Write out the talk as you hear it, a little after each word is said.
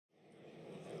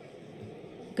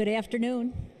Good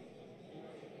afternoon.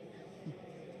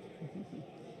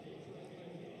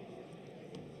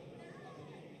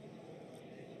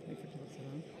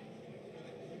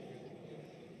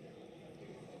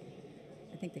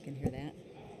 I think they can hear that.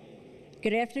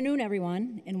 Good afternoon,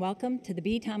 everyone, and welcome to the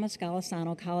B. Thomas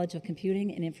Golisano College of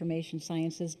Computing and Information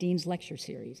Sciences Dean's Lecture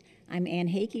Series. I'm Ann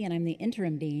Hakey, and I'm the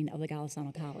Interim Dean of the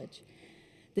Golisano College.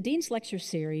 The Dean's Lecture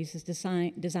Series is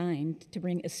designed to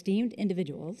bring esteemed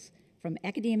individuals from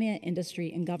academia,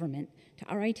 industry, and government to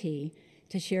RIT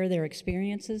to share their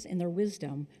experiences and their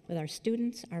wisdom with our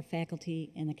students, our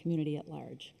faculty, and the community at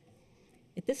large.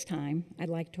 At this time, I'd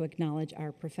like to acknowledge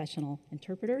our professional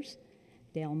interpreters,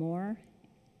 Dale Moore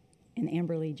and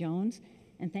Amberly Jones,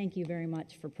 and thank you very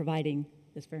much for providing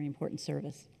this very important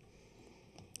service.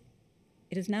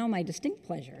 It is now my distinct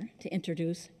pleasure to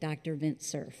introduce Dr. Vint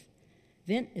Cerf.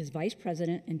 Vint is Vice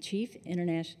President and Chief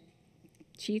Internet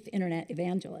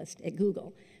Evangelist at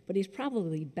Google, but he's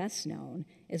probably best known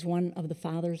as one of the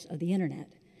fathers of the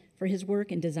Internet for his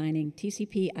work in designing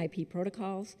TCP/IP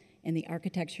protocols and the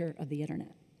architecture of the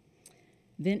Internet.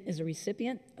 Vint is a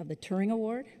recipient of the Turing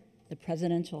Award, the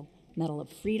Presidential Medal of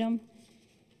Freedom,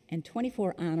 and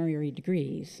 24 honorary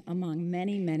degrees, among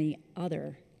many, many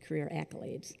other career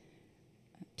accolades.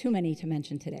 Too many to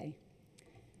mention today.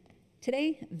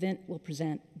 Today, Vint will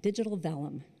present Digital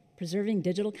Vellum, Preserving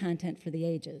Digital Content for the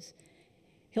Ages.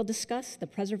 He'll discuss the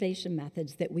preservation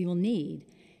methods that we will need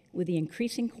with the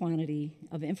increasing quantity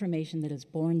of information that is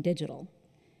born digital,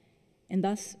 and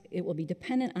thus it will be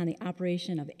dependent on the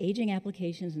operation of aging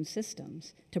applications and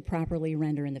systems to properly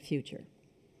render in the future.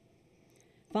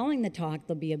 Following the talk,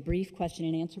 there'll be a brief question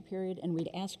and answer period, and we'd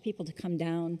ask people to come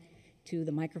down to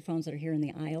the microphones that are here in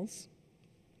the aisles.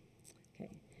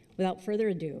 Okay. Without further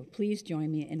ado, please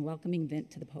join me in welcoming Vint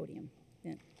to the podium.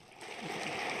 Vint. Thank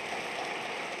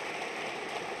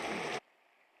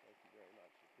you very much.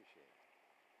 Appreciate it.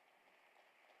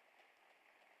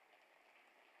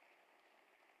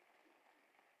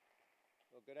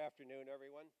 Well, good afternoon,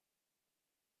 everyone.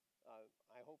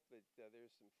 I hope that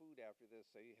there's some food after this,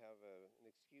 so you have an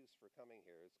excuse for coming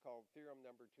here. It's called Theorem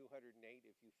number 208.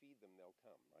 If you feed them, they'll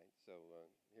come, right? So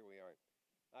here we are.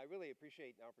 I really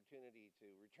appreciate the opportunity to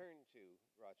return to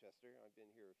Rochester. I've been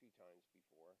here a few times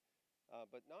before,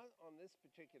 but not on this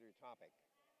particular topic.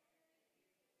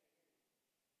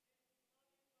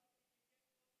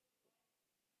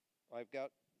 I've got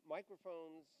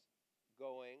microphones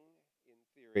going in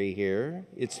theory here.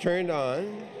 It's turned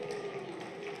on.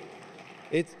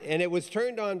 And it was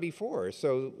turned on before,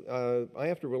 so I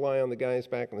have to rely on the guys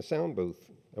back in the sound booth.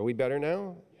 Are we better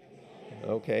now?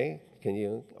 Okay. Can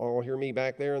you all hear me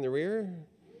back there in the rear?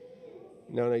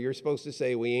 No, you're supposed to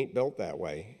say we ain't built that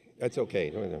way. That's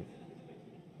okay.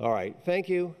 All right. Thank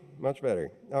you. Much better.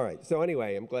 All right. So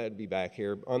anyway, I'm glad to be back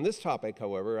here. On this topic,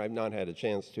 however, I've not had a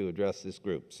chance to address this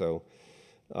group. So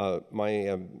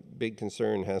my big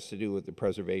concern has to do with the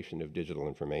preservation of digital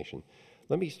information.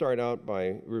 Let me start out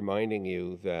by reminding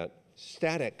you that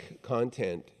static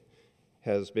content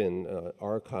has been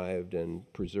archived and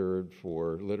preserved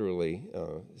for literally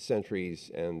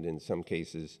centuries and in some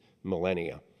cases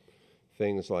millennia.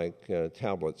 Things like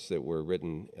tablets that were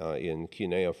written in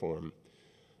cuneiform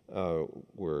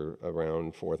were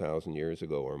around 4,000 years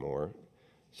ago or more.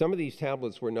 Some of these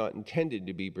tablets were not intended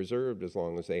to be preserved as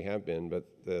long as they have been, but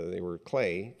they were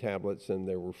clay tablets, and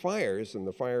there were fires, and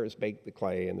the fires baked the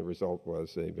clay, and the result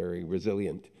was a very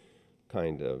resilient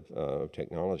kind of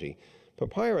technology.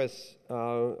 Papyrus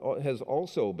has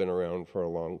also been around for a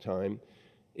long time.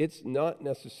 It's not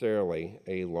necessarily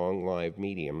a long-lived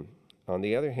medium. On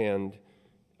the other hand,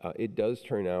 it does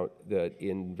turn out that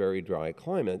in very dry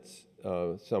climates,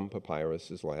 some papyrus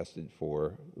has lasted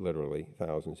for literally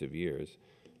thousands of years,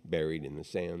 buried in the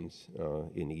sands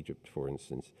in Egypt, for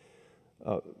instance.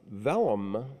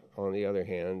 Vellum, on the other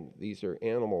hand, these are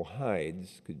animal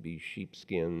hides, could be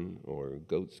sheepskin or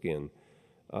goatskin,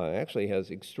 actually has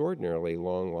extraordinarily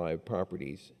long-lived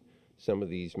properties. Some of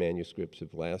these manuscripts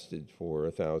have lasted for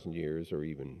 1,000 years or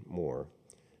even more.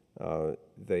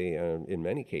 They, in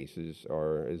many cases,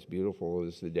 are as beautiful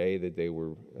as the day that they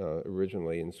were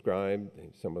originally inscribed.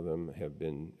 Some of them have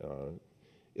been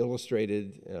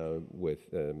illustrated with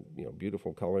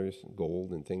beautiful colors,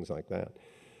 gold and things like that.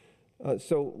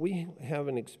 So we have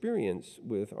an experience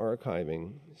with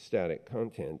archiving static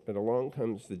content, but along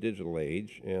comes the digital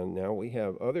age, and now we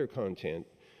have other content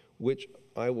which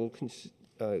I will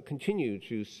continue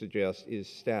to suggest is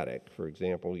static. For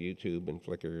example, YouTube and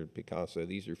Flickr, Picasa,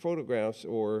 these are photographs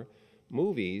or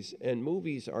movies, and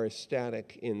movies are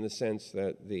static in the sense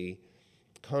that the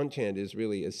content is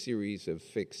really a series of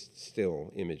fixed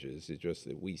still images. It's just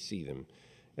that we see them.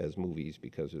 as movies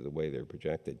because of the way they're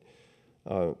projected.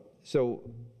 So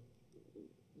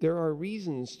there are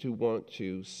reasons to want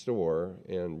to store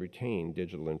and retain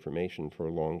digital information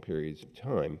for long periods of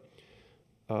time.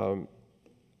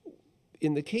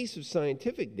 In the case of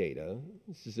scientific data,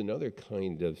 this is another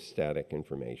kind of static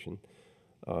information,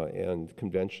 and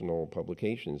conventional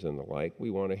publications and the like, we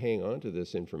want to hang on to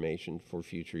this information for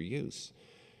future use.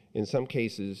 In some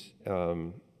cases,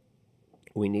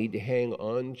 we need to hang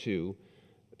on to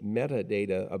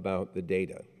metadata about the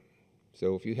data.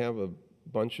 So if you have a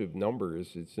bunch of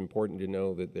numbers, it's important to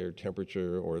know that they're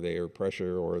temperature or they are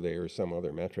pressure or they are some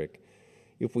other metric.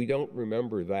 If we don't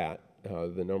remember that,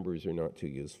 the numbers are not too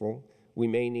useful. We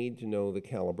may need to know the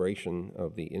calibration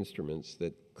of the instruments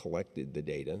that collected the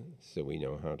data so we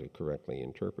know how to correctly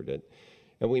interpret it.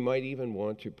 And we might even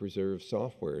want to preserve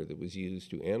software that was used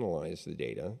to analyze the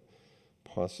data,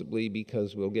 possibly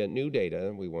because we'll get new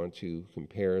data. We want to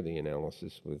compare the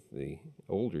analysis with the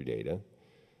older data.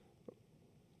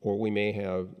 Or we may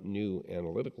have new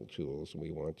analytical tools.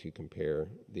 We want to compare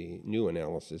the new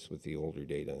analysis with the older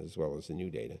data as well as the new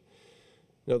data.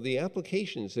 Now, the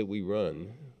applications that we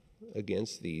run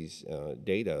against these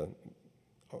data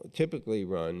typically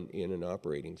run in an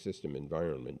operating system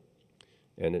environment.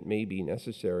 And it may be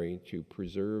necessary to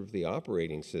preserve the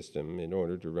operating system in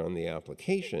order to run the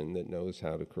application that knows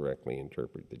how to correctly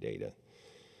interpret the data.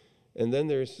 And then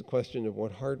there's the question of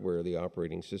what hardware the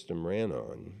operating system ran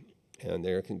on. And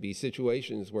there can be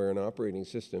situations where an operating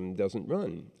system doesn't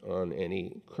run on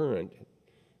any current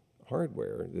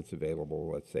hardware that's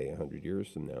available, let's say, 100 years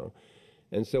from now.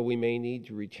 And so we may need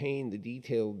to retain the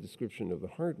detailed description of the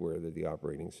hardware that the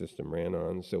operating system ran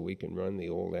on so we can run the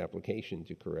old application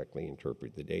to correctly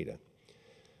interpret the data.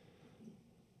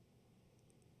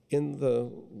 In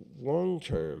the long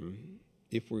term,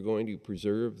 if we're going to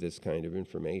preserve this kind of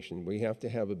information, we have to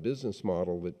have a business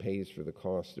model that pays for the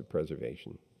cost of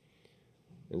preservation.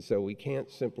 And so we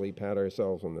can't simply pat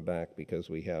ourselves on the back because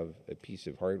we have a piece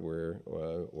of hardware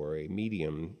or a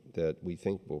medium that we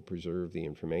think will preserve the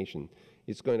information.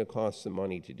 It's going to cost some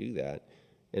money to do that.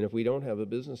 And if we don't have a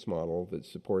business model that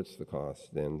supports the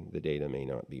cost, then the data may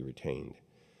not be retained.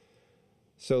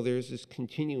 So there's this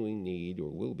continuing need, or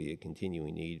will be a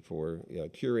continuing need, for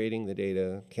curating the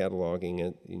data, cataloging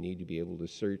it. You need to be able to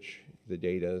search the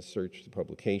data, search the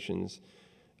publications,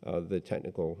 the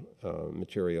technical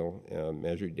material,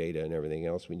 measured data, and everything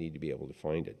else. We need to be able to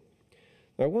find it.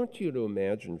 I want you to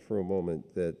imagine for a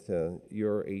moment that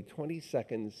you're a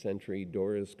 22nd century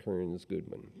Doris Kearns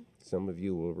Goodwin. Some of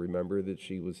you will remember that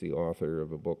she was the author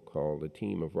of a book called A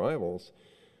Team of Rivals,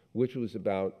 which was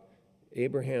about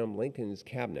Abraham Lincoln's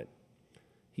cabinet.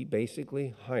 He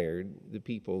basically hired the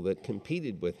people that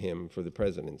competed with him for the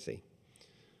presidency.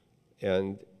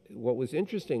 And what was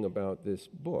interesting about this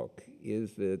book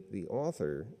is that the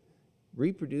author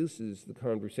reproduces the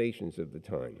conversations of the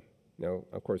time. Now,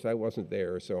 of course, I wasn't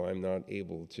there, so I'm not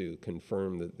able to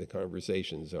confirm that the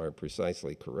conversations are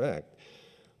precisely correct.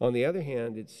 On the other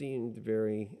hand, it seemed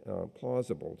very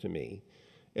plausible to me.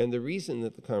 And the reason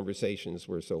that the conversations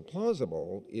were so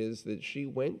plausible is that she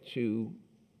went to,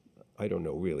 I don't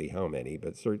know really how many,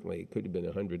 but certainly it could have been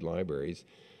 100 libraries,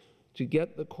 to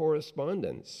get the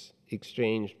correspondence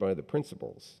exchanged by the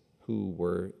principals who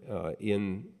were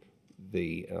in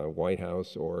the White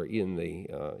House or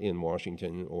in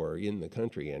Washington or in the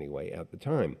country anyway at the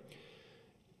time.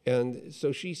 And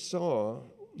so she saw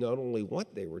not only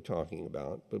what they were talking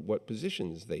about, but what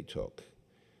positions they took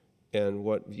and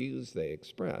what views they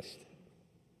expressed.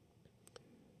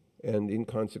 And in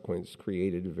consequence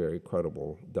created a very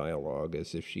credible dialogue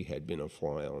as if she had been a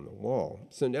fly on the wall.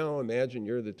 So now imagine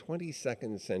you're the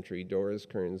 22nd century Doris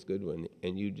Kearns Goodwin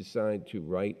and you decide to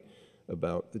write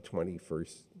about the 20th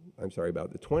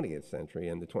century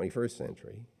and the 21st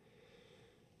century.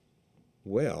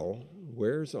 Well,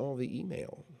 where's all the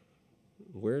email?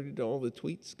 Where did all the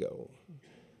tweets go?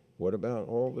 What about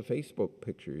all the Facebook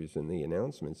pictures and the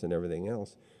announcements and everything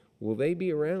else? Will they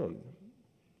be around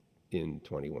in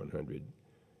 2100?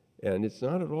 And it's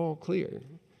not at all clear.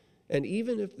 And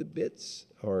even if the bits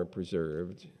are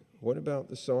preserved, what about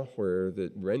the software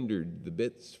that rendered the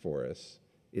bits for us?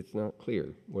 It's not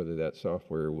clear whether that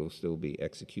software will still be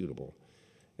executable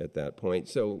at that point.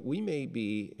 So we may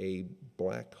be a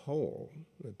black hole,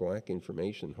 a black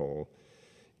information hole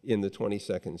in the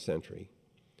 22nd century,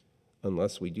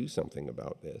 unless we do something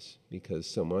about this, because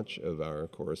so much of our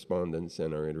correspondence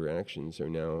and our interactions are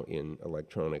now in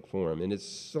electronic form. And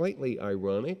it's slightly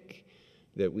ironic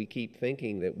that we keep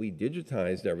thinking that we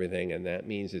digitized everything and that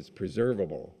means it's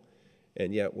preservable.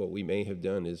 And yet what we may have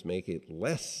done is make it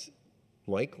less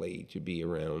likely to be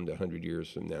around 100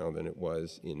 years from now than it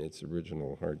was in its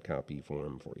original hard copy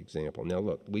form, for example. Now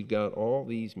look, we've got all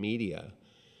these media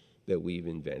that we've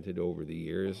invented over the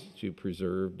years to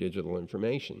preserve digital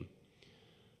information.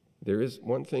 There is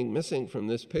one thing missing from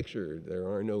this picture.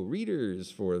 There are no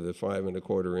readers for the 5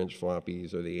 1/4-inch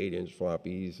floppies or the 8-inch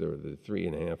floppies or the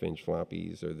 3.5-inch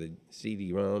floppies or the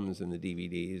CD-ROMs and the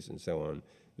DVDs and so on,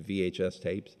 VHS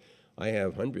tapes. I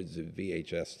have hundreds of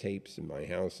VHS tapes in my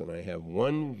house, and I have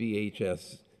one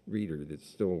VHS reader that's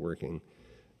still working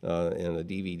and a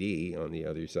DVD on the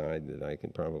other side that I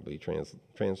can probably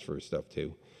transfer stuff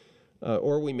to.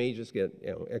 Or we may just get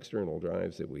external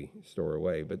drives that we store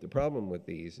away. But the problem with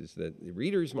these is that the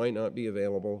readers might not be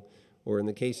available, or in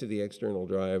the case of the external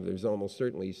drive, there's almost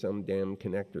certainly some damn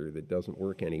connector that doesn't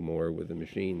work anymore with a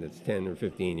machine that's 10 or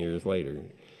 15 years later.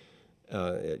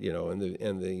 And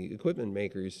the equipment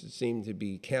makers seem to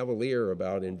be cavalier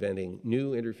about inventing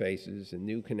new interfaces and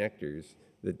new connectors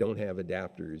that don't have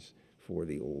adapters for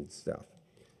the old stuff.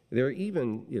 There are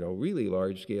even, really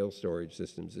large-scale storage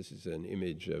systems. This is an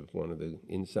image of one of the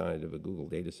inside of a Google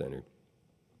data center.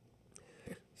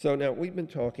 So now we've been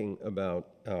talking about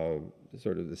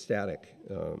sort of the static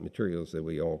materials that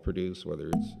we all produce, whether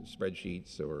it's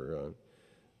spreadsheets or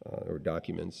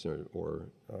documents or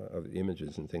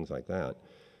images and things like that.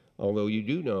 Although you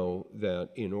do know that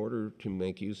in order to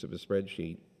make use of a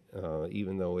spreadsheet,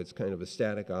 even though it's kind of a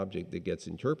static object that gets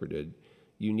interpreted,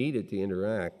 you need it to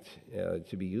interact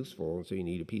to be useful, so you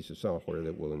need a piece of software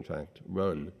that will in fact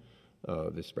run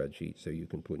the spreadsheet so you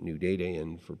can put new data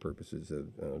in for purposes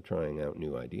of trying out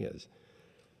new ideas.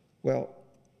 Well,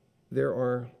 there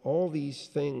are all these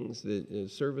things,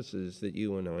 services that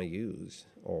you and I use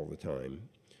all the time,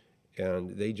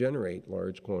 and they generate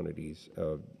large quantities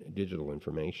of digital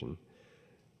information.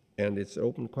 And it's an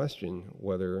open question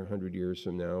whether 100 years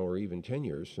from now or even 10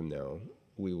 years from now,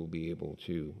 we will be able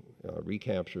to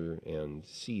recapture and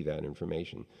see that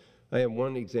information. I have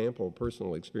one example,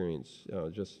 personal experience,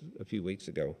 just a few weeks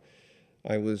ago.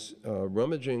 I was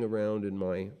rummaging around in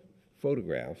my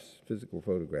photographs, physical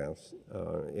photographs,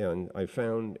 and I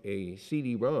found a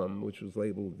CD-ROM which was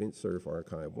labeled Vint Cerf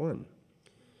Archive 1.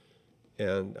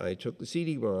 And I took the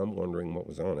CD-ROM, wondering what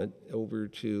was on it, over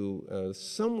to a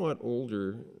somewhat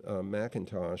older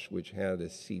Macintosh which had a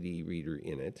CD reader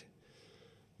in it.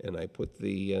 And I put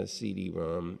the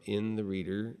CD-ROM in the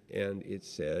reader, and it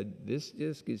said, "This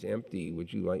disk is empty.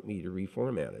 Would you like me to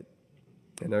reformat it?"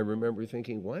 And I remember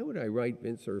thinking, why would I write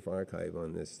Vint Cerf Archive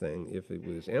on this thing if it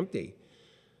was empty?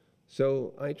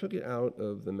 So I took it out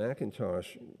of the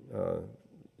Macintosh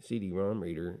CD-ROM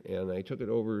reader, and I took it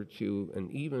over to an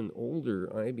even older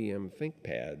IBM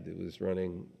ThinkPad that was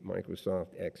running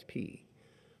Microsoft XP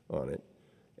on it.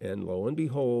 And lo and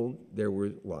behold, there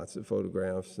were lots of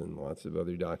photographs and lots of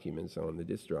other documents on the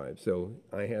disk drive. So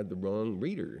I had the wrong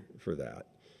reader for that.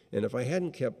 And if I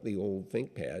hadn't kept the old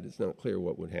ThinkPad, it's not clear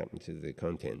what would happen to the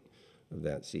content of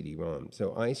that CD-ROM.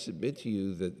 So I submit to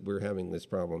you that we're having this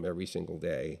problem every single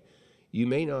day. You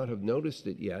may not have noticed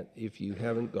it yet if you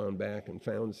haven't gone back and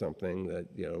found something that,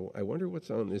 I wonder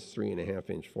what's on this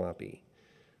 3.5-inch floppy.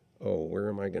 Oh, where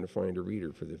am I going to find a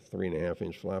reader for the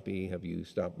 3.5-inch floppy? Have you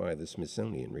stopped by the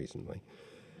Smithsonian recently?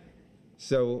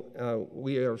 So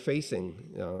we are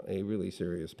facing a really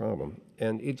serious problem,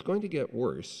 and it's going to get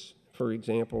worse. For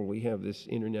example, we have this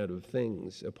Internet of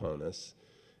Things upon us,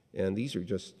 and these are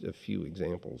just a few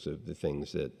examples of the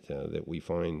things that we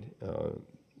find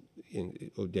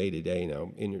day to day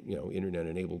now.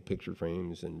 Internet-enabled picture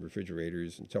frames and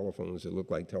refrigerators and telephones that look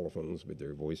like telephones, but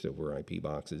they're voice-over IP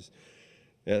boxes.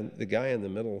 And the guy in the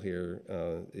middle here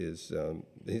he's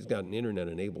got an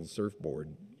internet-enabled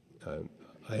surfboard.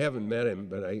 I haven't met him,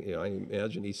 but I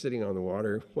imagine he's sitting on the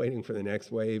water waiting for the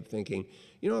next wave thinking,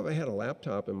 if I had a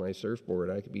laptop in my surfboard,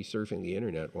 I could be surfing the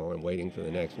internet while I'm waiting for the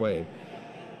next wave.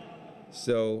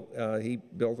 So he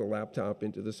built a laptop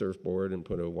into the surfboard and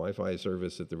put a Wi-Fi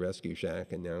service at the rescue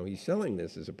shack, and now he's selling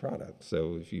this as a product.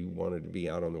 So if you wanted to be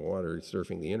out on the water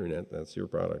surfing the internet, that's your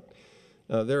product.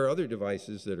 There are other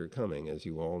devices that are coming, as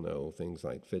you all know, things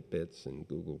like Fitbits and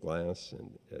Google Glass,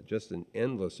 and just an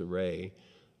endless array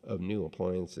of new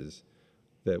appliances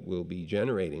that will be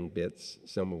generating bits,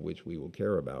 some of which we will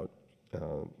care about.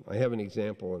 I have an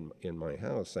example in my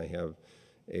house. I have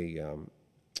a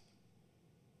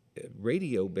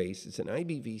radio-based, it's an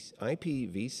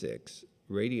IPv6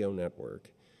 radio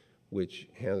network, which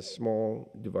has small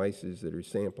devices that are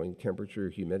sampling temperature,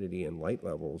 humidity, and light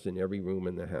levels in every room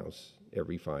in the house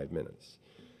every 5 minutes.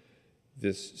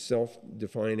 This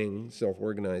self-defining,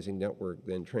 self-organizing network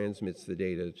then transmits the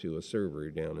data to a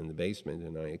server down in the basement,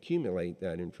 and I accumulate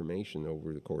that information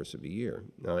over the course of a year.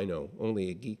 Now, I know only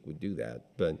a geek would do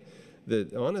that, but the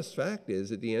honest fact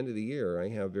is, at the end of the year, I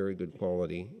have very good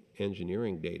quality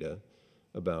engineering data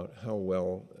about how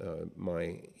well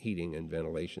my heating and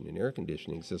ventilation and air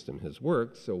conditioning system has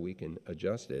worked, so we can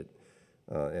adjust it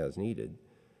as needed.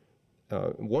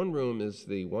 One room is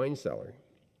the wine cellar,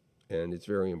 and it's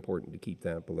very important to keep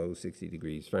that below 60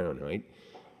 degrees Fahrenheit.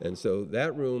 And so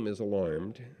that room is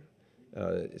alarmed.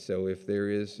 So if there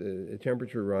is a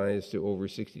temperature rise to over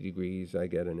 60 degrees, I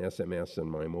get an SMS on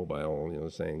my mobile,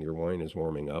 saying your wine is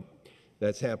warming up.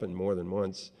 That's happened more than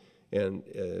once. And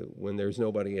when there's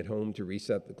nobody at home to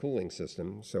reset the cooling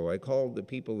system, so I called the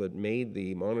people that made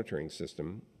the monitoring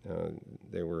system.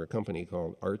 They were a company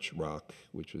called ArchRock,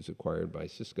 which was acquired by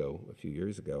Cisco a few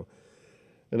years ago.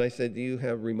 And I said, do you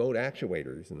have remote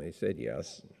actuators? And they said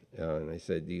yes. And I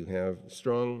said, do you have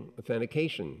strong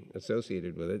authentication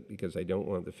associated with it? Because I don't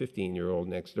want the 15-year-old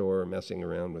next door messing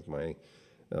around with my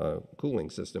cooling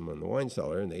system on the wine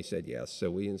cellar. And they said yes. So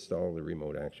we installed the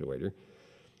remote actuator.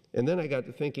 And then I got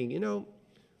to thinking,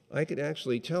 I could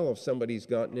actually tell if somebody's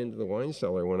gotten into the wine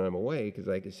cellar when I'm away, because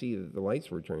I could see that the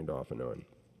lights were turned off and on.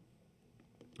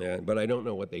 But I don't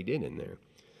know what they did in there.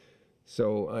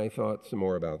 So I thought some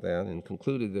more about that and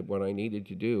concluded that what I needed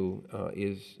to do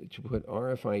is to put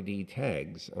RFID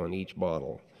tags on each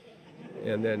bottle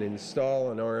and then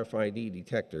install an RFID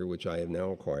detector, which I have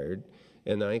now acquired,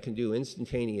 and I can do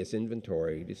instantaneous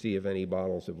inventory to see if any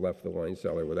bottles have left the wine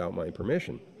cellar without my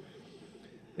permission.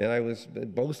 And I was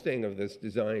boasting of this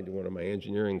design to one of my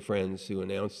engineering friends who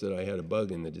announced that I had a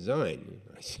bug in the design.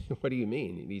 I said, what do you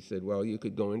mean? And he said, well, you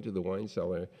could go into the wine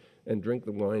cellar and drink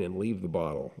the wine and leave the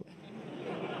bottle.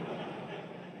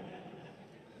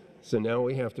 So now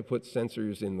we have to put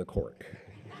sensors in the cork.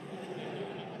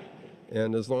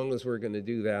 And as long as we're going to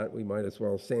do that, we might as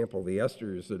well sample the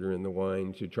esters that are in the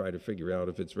wine to try to figure out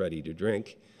if it's ready to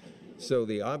drink. So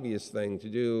the obvious thing to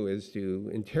do is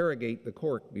to interrogate the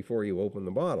cork before you open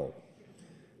the bottle.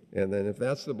 And then if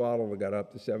that's the bottle that got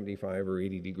up to 75 or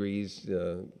 80 degrees,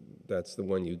 that's the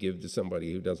one you give to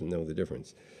somebody who doesn't know the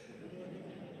difference.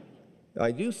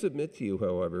 I do submit to you,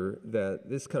 however, that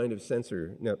this kind of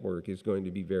sensor network is going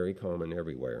to be very common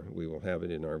everywhere. We will have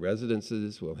it in our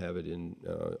residences, we'll have it in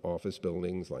office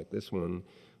buildings like this one,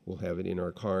 we'll have it in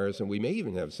our cars, and we may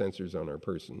even have sensors on our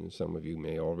person. Some of you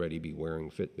may already be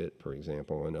wearing Fitbit, for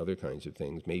example, and other kinds of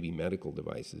things, maybe medical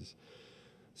devices.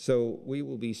 So we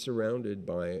will be surrounded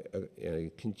by a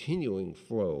continuing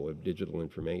flow of digital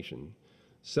information,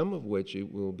 some of which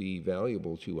it will be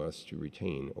valuable to us to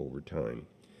retain over time.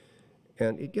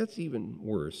 And it gets even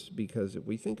worse because if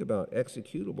we think about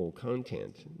executable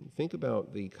content, think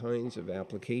about the kinds of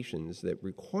applications that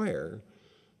require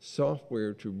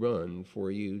software to run for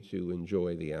you to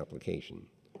enjoy the application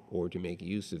or to make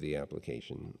use of the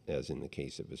application, as in the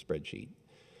case of a spreadsheet.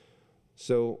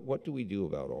 So what do we do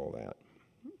about all that?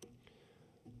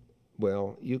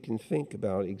 Well, you can think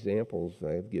about examples.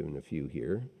 I've given a few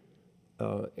here.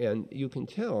 And you can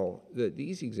tell that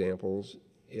these examples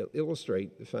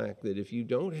illustrate the fact that if you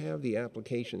don't have the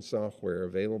application software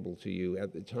available to you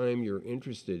at the time you're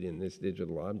interested in this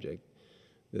digital object,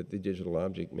 that the digital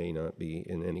object may not be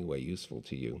in any way useful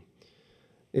to you.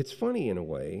 It's funny in a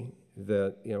way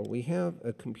that we have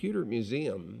a computer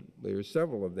museum. There's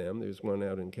several of them. There's one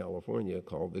out in California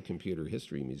called the Computer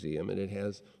History Museum, and it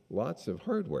has lots of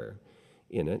hardware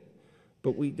in it,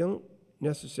 but we don't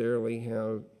necessarily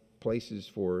have places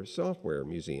for software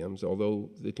museums, although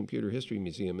the Computer History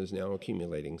Museum is now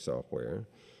accumulating software.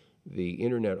 The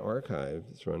Internet Archive,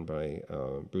 that's run by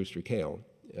Brewster Kahle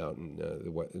out in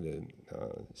the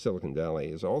Silicon Valley,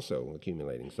 is also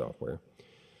accumulating software.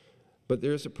 But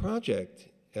there's a project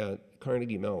at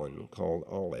Carnegie Mellon called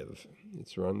Olive.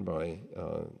 It's run by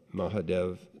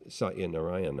Mahadev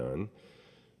Satyanarayanan.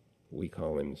 We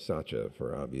call him Satya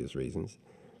for obvious reasons.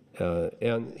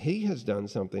 And he has done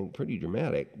something pretty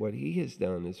dramatic. What he has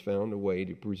done is found a way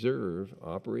to preserve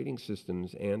operating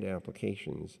systems and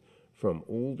applications from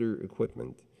older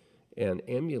equipment and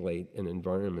emulate an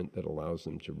environment that allows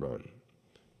them to run.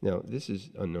 Now, this is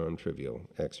a non-trivial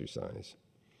exercise.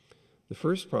 The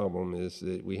first problem is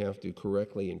that we have to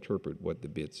correctly interpret what the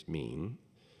bits mean,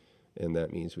 and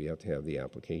that means we have to have the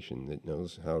application that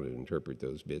knows how to interpret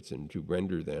those bits and to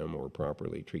render them or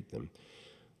properly treat them.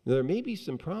 Now, there may be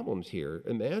some problems here.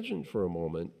 Imagine for a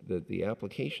moment that the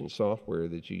application software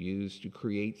that you use to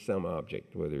create some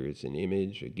object, whether it's an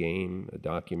image, a game, a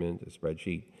document, a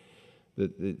spreadsheet,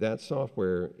 that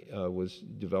software was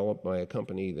developed by a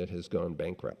company that has gone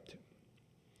bankrupt.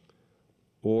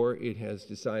 or it has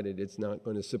decided it's not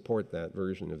going to support that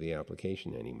version of the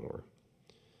application anymore,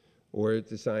 or it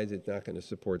decides it's not going to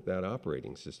support that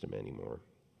operating system anymore,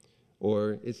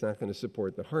 or it's not going to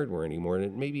support the hardware anymore.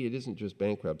 And maybe it isn't just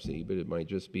bankruptcy, but it might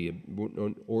just be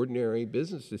an ordinary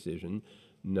business decision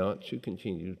not to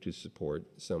continue to support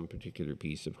some particular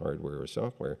piece of hardware or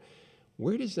software.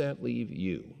 Where does that leave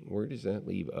you? Where does that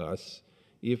leave us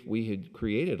if we had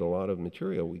created a lot of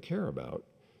material we care about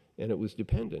and it was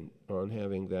dependent on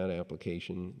having that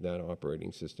application, that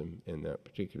operating system, and that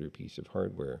particular piece of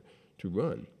hardware to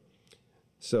run?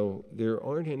 So there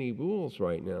aren't any rules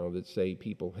right now that say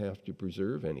people have to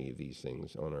preserve any of these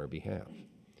things on our behalf.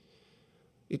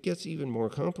 It gets even more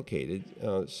complicated.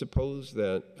 Suppose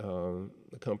that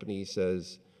the company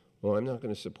says, well, I'm not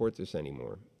going to support this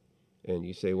anymore. And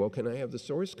you say, well, can I have the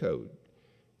source code?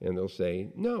 And they'll say,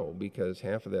 no, because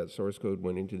half of that source code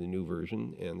went into the new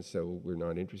version, and so we're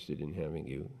not interested in having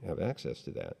you have access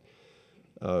to that.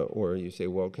 Or you say,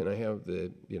 well, can I have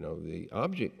the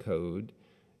object code,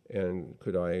 and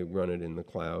could I run it in the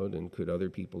cloud, and could other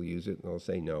people use it? And they'll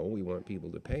say, no, we want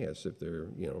people to pay us if they're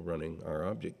running our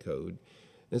object code.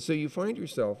 And so you find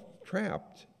yourself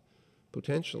trapped,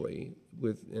 potentially,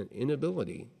 with an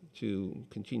inability to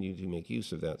continue to make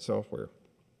use of that software.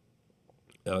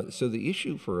 So the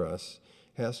issue for us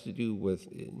has to do with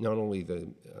not only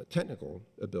the technical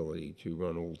ability to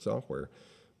run old software,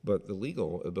 but the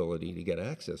legal ability to get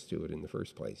access to it in the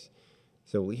first place.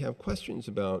 So we have questions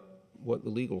about what the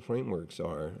legal frameworks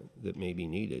are that may be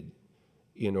needed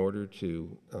in order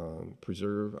to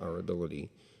preserve our ability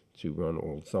to run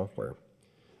old software.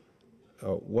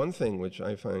 One thing which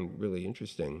I find really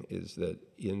interesting is that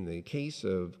in the case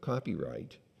of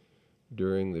copyright,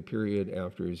 during the period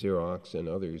after Xerox and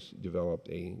others developed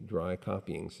a dry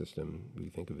copying system, we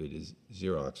think of it as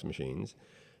Xerox machines,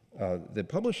 the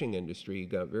publishing industry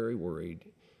got very worried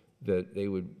that they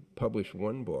would publish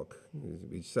one book,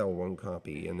 we'd sell one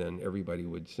copy, and then everybody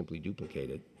would simply duplicate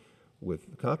it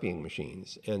with copying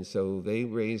machines. And so they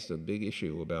raised a big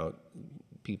issue about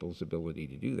people's ability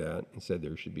to do that and said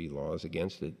there should be laws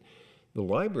against it. The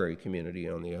library community,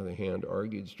 on the other hand,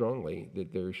 argued strongly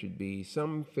that there should be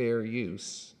some fair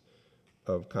use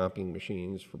of copying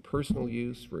machines for personal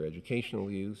use, for educational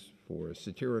use, for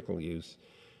satirical use.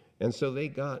 And so they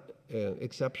got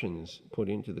exceptions put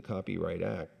into the Copyright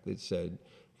Act that said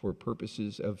for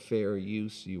purposes of fair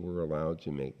use, you were allowed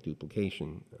to make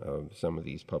duplication of some of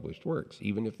these published works,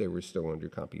 even if they were still under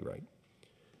copyright.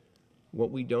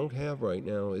 What we don't have right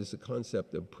now is the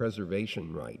concept of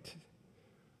preservation right.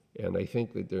 And I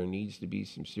think that there needs to be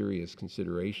some serious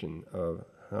consideration of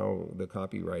how the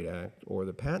Copyright Act or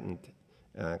the Patent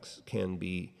Acts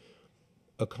could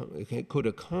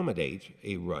accommodate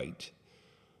a right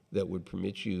that would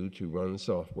permit you to run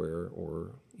software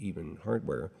or even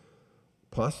hardware,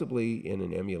 possibly in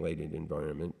an emulated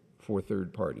environment for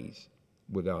third parties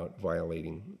without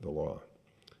violating the law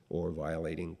or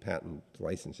violating patent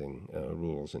licensing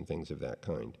rules and things of that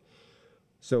kind.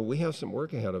 So we have some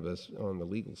work ahead of us on the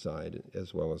legal side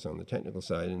as well as on the technical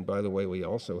side. And by the way, we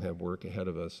also have work ahead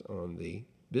of us on the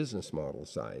business model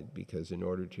side, because in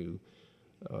order to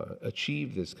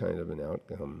achieve this kind of an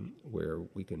outcome where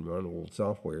we can run old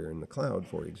software in the cloud,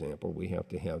 for example, we have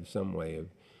to have some way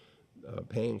of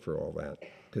paying for all that,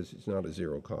 because it's not a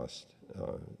zero-cost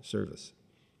service.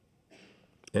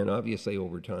 And obviously,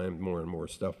 over time, more and more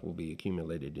stuff will be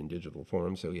accumulated in digital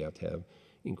form, so you have to have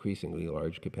increasingly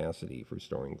large capacity for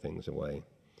storing things away.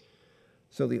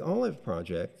 So the OLIVE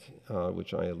project,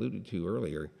 which I alluded to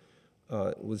earlier,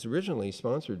 was originally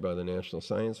sponsored by the National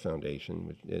Science Foundation,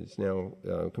 which has now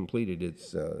completed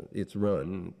its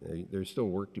run. There's still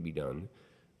work to be done,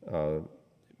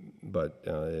 but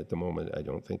at the moment I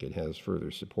don't think it has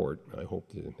further support. I hope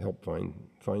to help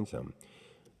find some.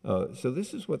 So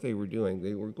this is what they were doing.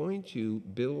 They were going to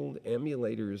build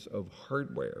emulators of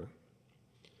hardware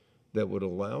that would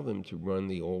allow them to run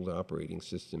the old operating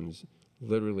systems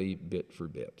literally bit for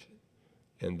bit,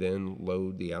 and then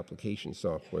load the application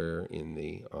software in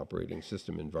the operating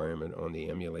system environment on the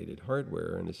emulated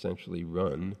hardware and essentially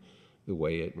run the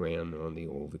way it ran on the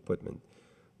old equipment.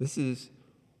 This is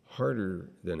harder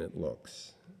than it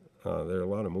looks. There are a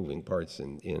lot of moving parts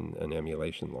in an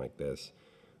emulation like this.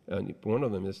 And one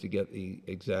of them is to get the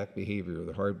exact behavior of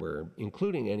the hardware,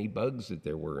 including any bugs that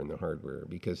there were in the hardware,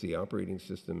 because the operating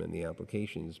system and the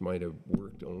applications might have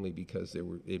worked only because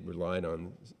it relied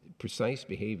on precise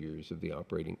behaviors of the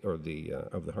operating or of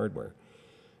the hardware.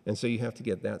 And so you have to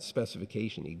get that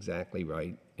specification exactly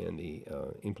right and the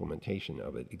implementation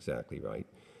of it exactly right.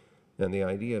 And the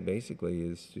idea basically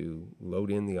is to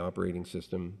load in the operating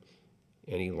system,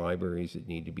 any libraries that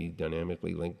need to be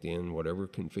dynamically linked in, whatever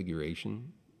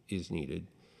configuration is needed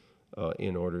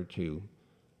in order to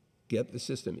get the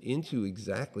system into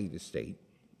exactly the state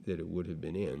that it would have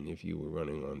been in if you were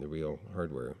running on the real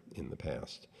hardware in the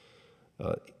past.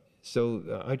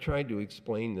 So I tried to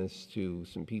explain this to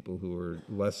some people who are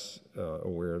less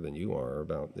aware than you are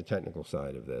about the technical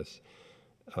side of this.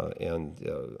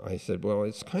 I said, well,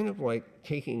 it's kind of like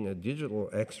taking a digital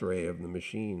x-ray of the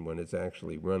machine when it's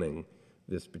actually running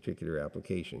this particular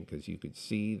application, because you could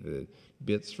see the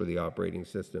bits for the operating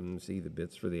system, see the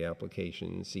bits for the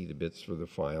application, see the bits for the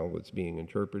file that's being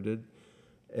interpreted,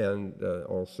 and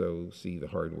also see the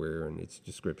hardware and its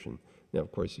description. Now,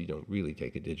 of course, you don't really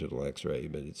take a digital x-ray,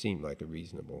 but it seemed like a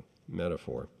reasonable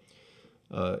metaphor.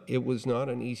 It was not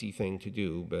an easy thing to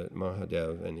do, but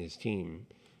Mahadev and his team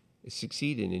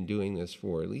succeeded in doing this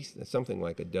for at least something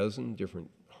like a dozen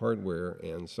different hardware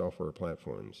and software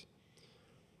platforms.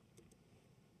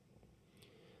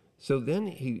 So then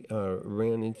he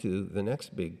ran into the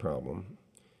next big problem,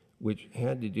 which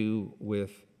had to do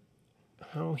with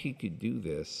how he could do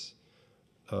this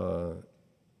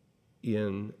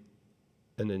in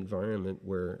an environment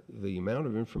where the amount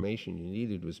of information you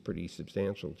needed was pretty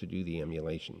substantial to do the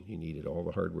emulation. You needed all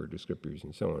the hardware descriptors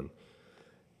and so on.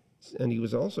 And he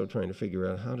was also trying to figure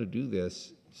out how to do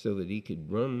this so that he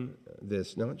could run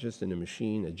this not just in a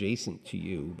machine adjacent to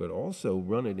you, but also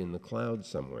run it in the cloud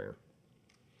somewhere.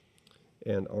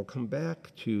 And I'll come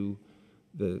back to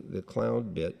the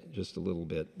cloud bit just a little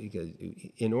bit, because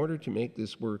in order to make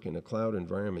this work in a cloud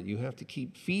environment, you have to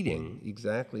keep feeding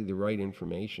exactly the right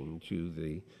information to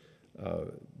the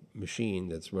machine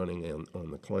that's running on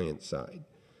the client side.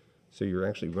 So you're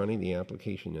actually running the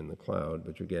application in the cloud,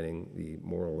 but you're getting the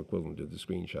moral equivalent of the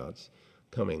screenshots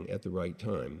coming at the right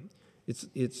time.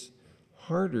 It's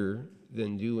harder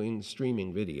than doing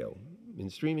streaming video. In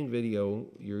streaming video,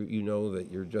 you know that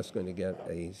you're just going to get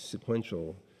a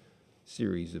sequential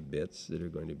series of bits that are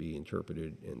going to be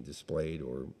interpreted and displayed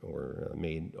or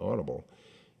made audible.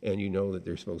 And you know that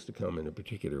they're supposed to come in a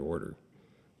particular order.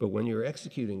 But when you're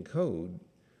executing code,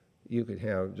 you could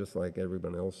have, just like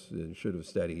everyone else should have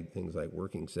studied, things like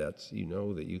working sets. You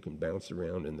know that you can bounce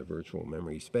around in the virtual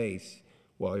memory space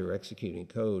while you're executing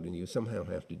code, and you somehow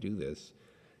have to do this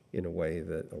in a way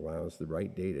that allows the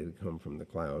right data to come from the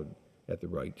cloud at the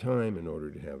right time in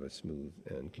order to have a smooth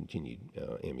and continued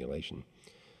emulation.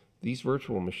 These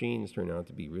virtual machines turn out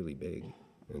to be really big,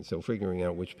 and so figuring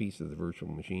out which piece of the virtual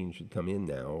machine should come in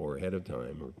now or ahead of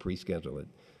time or pre-schedule it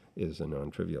is a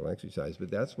non-trivial exercise,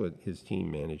 but that's what his team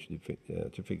managed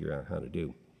to figure out how to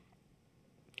do.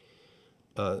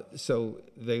 So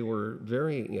they were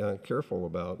very careful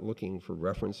about looking for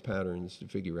reference patterns to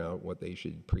figure out what they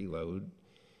should preload.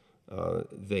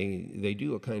 They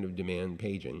do a kind of demand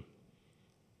paging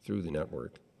through the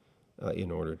network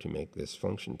in order to make this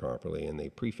function properly, and they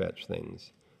prefetch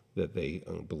things that they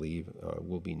believe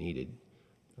will be needed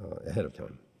ahead of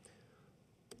time.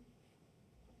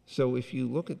 So if you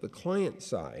look at the client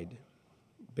side,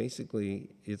 basically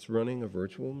it's running a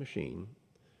virtual machine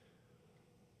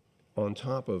on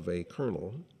top of a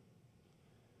kernel,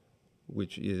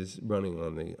 which is running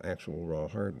on the actual raw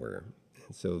hardware.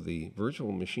 And so the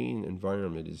virtual machine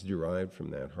environment is derived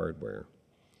from that hardware.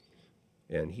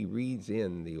 And he reads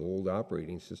in the old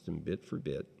operating system bit for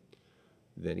bit,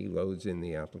 then he loads in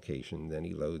the application, then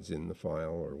he loads in the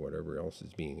file or whatever else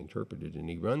is being interpreted, and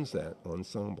he runs that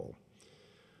ensemble.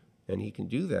 And he can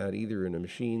do that either in a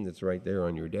machine that's right there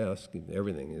on your desk, and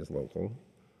everything is local,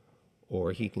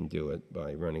 or he can do it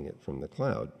by running it from the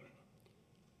cloud.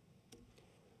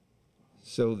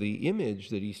 So the image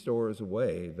that he stores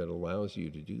away that allows you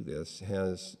to do this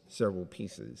has several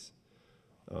pieces.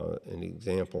 An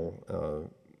example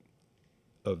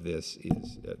of this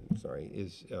is,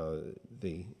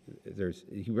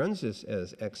 he runs this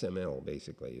as XML,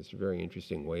 basically. It's a very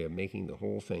interesting way of making the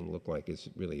whole thing look like it's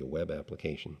really a web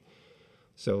application.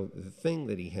 So the thing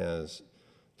that he has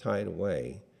tied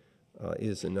away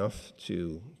is enough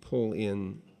to pull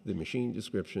in the machine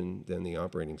description, then the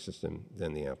operating system,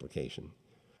 then the application.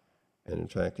 And in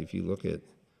fact, if you look at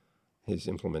his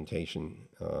implementation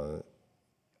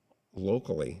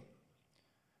locally,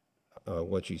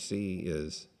 what you see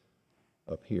is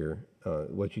up here,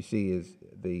 what you see is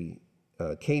the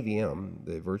KVM,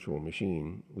 the virtual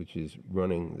machine, which is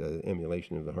running the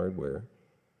emulation of the hardware.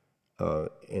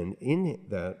 And in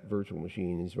that virtual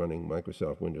machine is running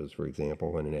Microsoft Windows, for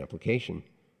example, and an application.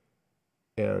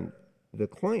 And the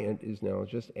client is now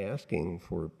just asking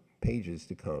for pages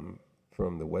to come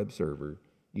from the web server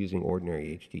using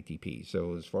ordinary HTTP.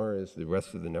 So as far as the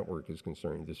rest of the network is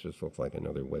concerned, this just looks like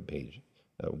another web page,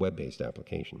 web-based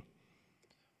application.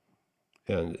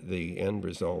 And the end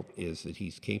result is that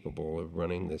he's capable of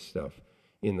running this stuff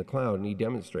in the cloud. And he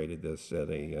demonstrated this at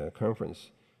a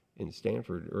conference in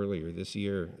Stanford earlier this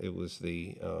year. It was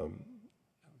the, what's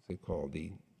it called?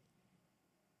 The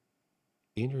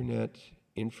Internet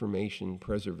Information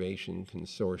Preservation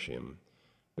Consortium.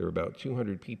 There were about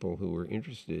 200 people who were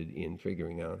interested in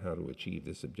figuring out how to achieve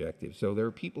this objective. So there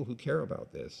are people who care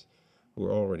about this who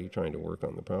are already trying to work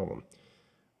on the problem.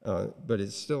 But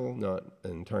it's still not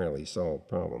an entirely solved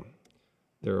problem.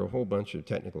 There are a whole bunch of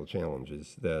technical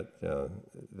challenges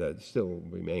that still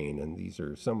remain, and these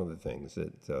are some of the things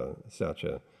that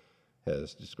Satya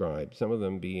has described, some of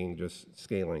them being just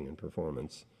scaling and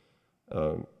performance.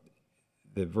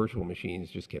 The virtual machines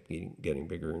just kept getting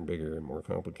bigger and bigger and more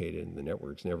complicated, and the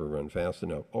networks never run fast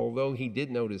enough. Although he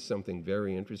did notice something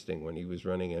very interesting when he was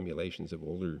running emulations of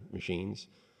older machines,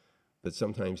 that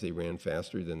sometimes they ran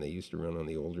faster than they used to run on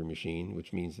the older machine,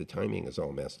 which means the timing is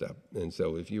all messed up. And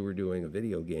so if you were doing a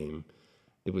video game,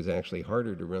 it was actually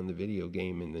harder to run the video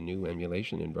game in the new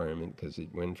emulation environment because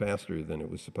it went faster than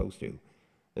it was supposed to.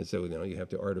 And so now you have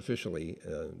to artificially,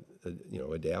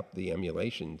 adapt the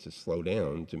emulation to slow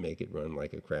down to make it run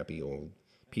like a crappy old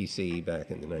PC back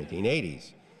in the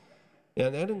 1980s.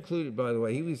 And that included, by the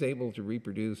way, he was able to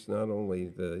reproduce not only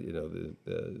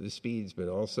the speeds, but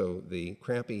also the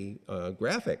crappy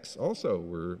graphics also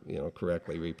were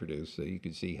correctly reproduced. So you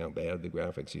could see how bad the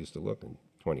graphics used to look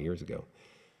 20 years ago.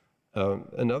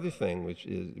 Another thing which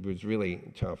was really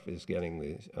tough is getting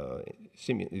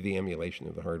the emulation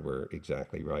of the hardware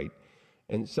exactly right.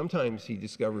 And sometimes he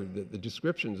discovered that the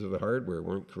descriptions of the hardware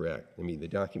weren't correct. I mean, the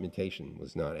documentation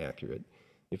was not accurate.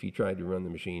 If he tried to run the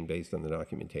machine based on the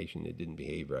documentation, it didn't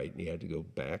behave right, and he had to go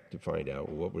back to find out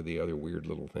what were the other weird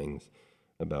little things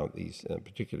about these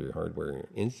particular hardware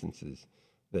instances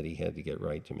that he had to get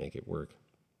right to make it work.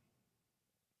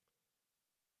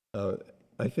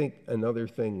 I think another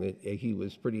thing that he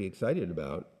was pretty excited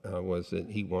about was that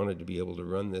he wanted to be able to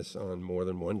run this on more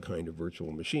than one kind of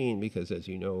virtual machine because, as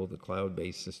you know, the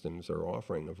cloud-based systems are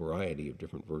offering a variety of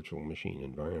different virtual machine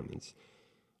environments.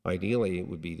 Ideally, it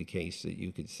would be the case that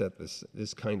you could set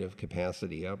this kind of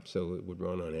capacity up so it would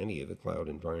run on any of the cloud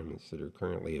environments that are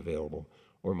currently available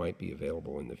or might be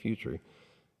available in the future.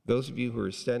 Those of you who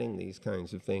are studying these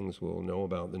kinds of things will know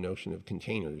about the notion of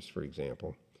containers, for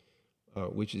example,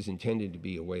 which is intended to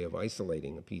be a way of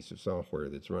isolating a piece of software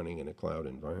that's running in a cloud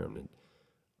environment.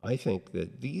 I think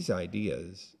that these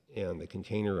ideas and the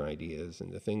container ideas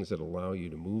and the things that allow you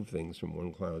to move things from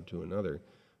one cloud to another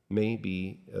may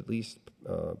be at least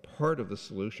part of the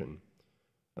solution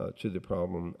to the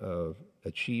problem of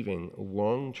achieving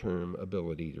long-term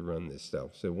ability to run this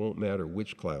stuff. So it won't matter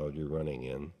which cloud you're running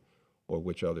in or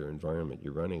which other environment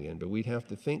you're running in, but we'd have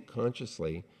to think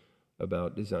consciously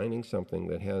about designing something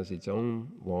that has its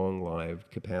own long-lived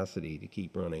capacity to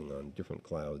keep running on different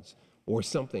clouds, or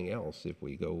something else if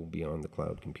we go beyond the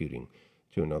cloud computing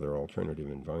to another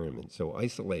alternative environment. So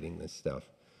isolating this stuff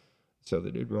so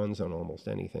that it runs on almost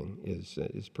anything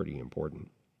is pretty important.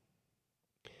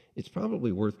 It's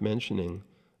probably worth mentioning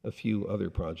a few other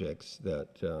projects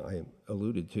that I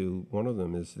alluded to. One of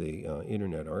them is the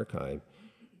Internet Archive.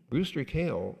 Brewster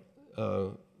Kahle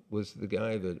was the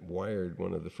guy that wired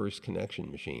one of the first connection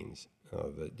machines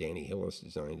that Danny Hillis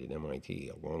designed at MIT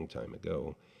a long time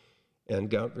ago, and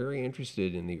got very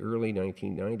interested in the early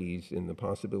 1990s in the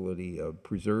possibility of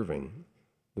preserving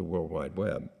the World Wide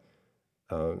Web.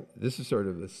 This is sort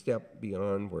of a step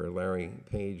beyond where Larry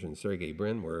Page and Sergey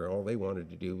Brin were. All they wanted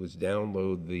to do was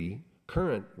download the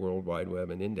current World Wide Web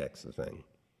and index the thing.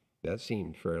 That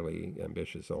seemed fairly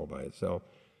ambitious all by itself.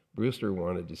 Brewster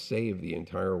wanted to save the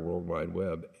entire World Wide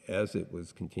Web as it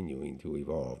was continuing to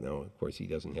evolve. Now, of course, he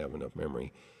doesn't have enough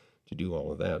memory to do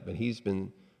all of that, but he's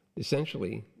been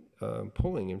essentially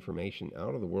pulling information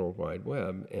out of the World Wide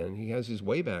Web, and he has his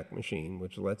Wayback Machine,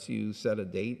 which lets you set a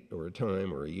date or a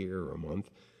time or a year or a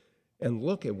month and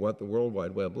look at what the World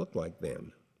Wide Web looked like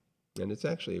then. And it's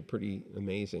actually a pretty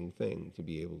amazing thing to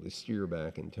be able to steer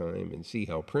back in time and see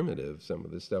how primitive some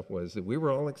of the stuff was that we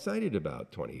were all excited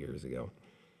about 20 years ago.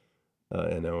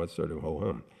 And now it's sort of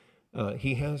ho-hum.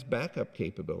 He has backup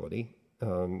capability.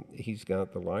 He's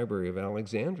got the Library of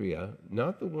Alexandria,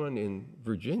 not the one in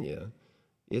Virginia.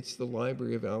 It's the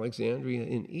Library of Alexandria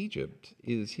in Egypt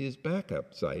is his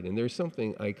backup site. And there's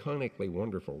something iconically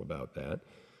wonderful about that.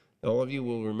 All of you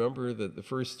will remember that the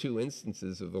first two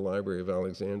instances of the Library of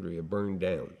Alexandria burned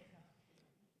down.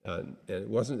 And it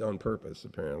wasn't on purpose,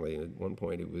 apparently. At one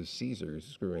point, it was Caesar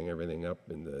screwing everything up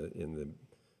in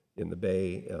the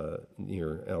bay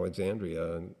near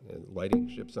Alexandria and lighting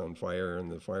ships on fire, and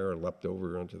the fire leapt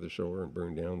over onto the shore and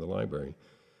burned down the library.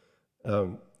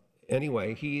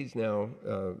 Anyway, he's now,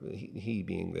 he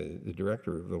being the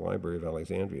director of the Library of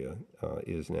Alexandria,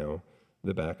 is now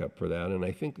the backup for that. And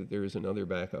I think that there is another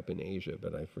backup in Asia,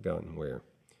 but I've forgotten where.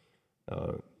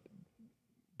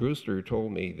 Brewster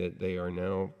told me that they are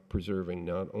now preserving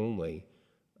not only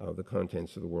the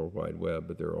contents of the World Wide Web,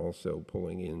 but they're also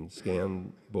pulling in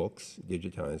scanned books,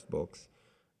 digitized books,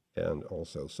 and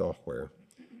also software.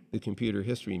 The Computer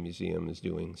History Museum is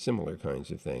doing similar kinds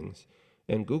of things.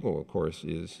 And Google, of course,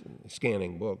 is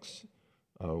scanning books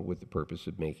with the purpose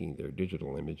of making their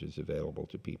digital images available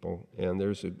to people. And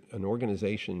there's an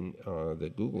organization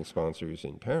that Google sponsors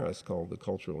in Paris called the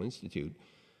Cultural Institute,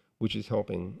 which is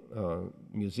helping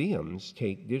museums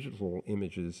take digital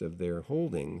images of their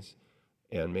holdings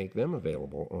and make them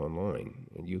available online.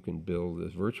 And you can build a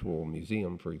virtual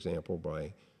museum, for example,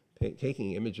 by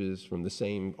taking images from the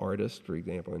same artist, for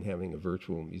example, and having a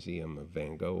virtual museum of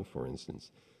Van Gogh, for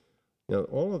instance. Now,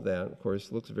 all of that, of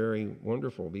course, looks very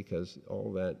wonderful because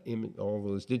all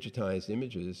those digitized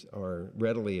images are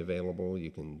readily available.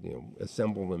 You can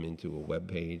assemble them into a web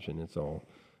page, and it's all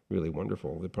really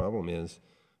wonderful. The problem is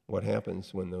what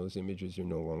happens when those images are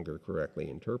no longer correctly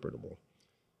interpretable.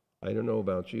 I don't know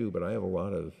about you, but I have a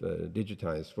lot of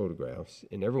digitized photographs,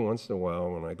 and every once in a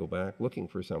while when I go back looking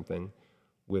for something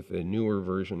with a newer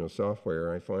version of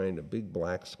software, I find a big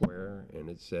black square and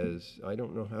it says, I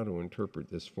don't know how to interpret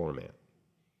this format,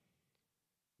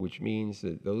 which means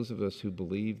that those of us who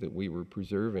believe that we were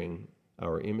preserving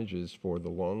our images for the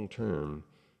long term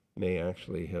may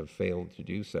actually have failed to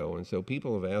do so. And so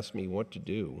people have asked me what to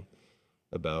do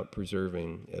about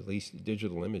preserving at least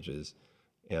digital images.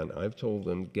 And I've told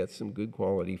them, get some good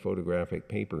quality photographic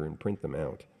paper and print them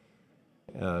out.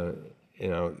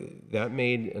 That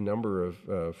made a number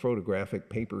of photographic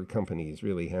paper companies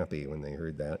really happy when they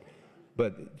heard that.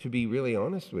 But to be really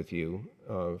honest with you,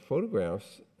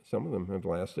 photographs, some of them have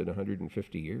lasted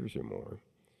 150 years or more.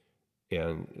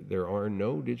 And there are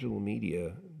no digital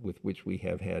media with which we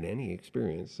have had any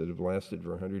experience that have lasted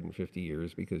for 150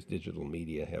 years because digital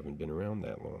media haven't been around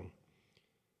that long.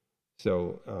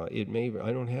 So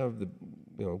I don't have the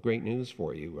great news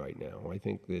for you right now. I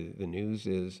think the news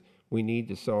is we need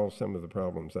to solve some of the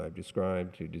problems I've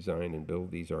described to design and build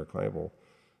these archival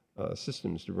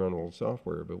systems to run old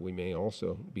software, but we may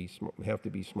also have to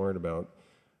be smart about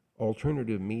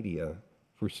alternative media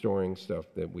for storing stuff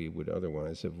that we would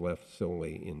otherwise have left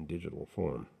solely in digital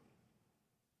form.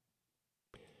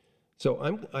 So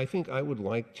I think I would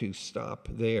like to stop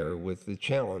there with the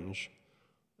challenge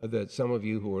that some of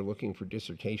you who are looking for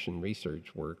dissertation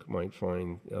research work might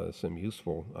find some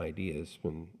useful ideas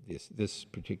from this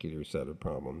particular set of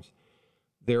problems.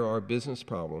 There are business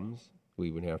problems.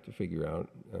 We would have to figure out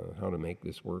how to make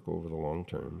this work over the long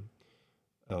term.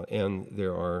 And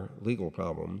there are legal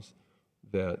problems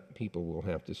that people will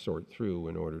have to sort through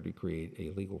in order to create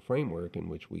a legal framework in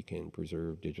which we can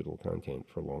preserve digital content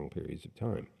for long periods of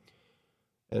time.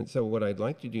 And so what I'd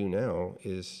like to do now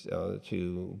is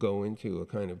to go into a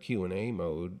kind of Q&A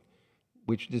mode,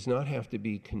 which does not have to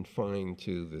be confined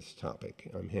to this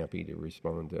topic. I'm happy to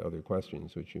respond to other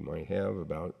questions which you might have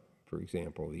about, for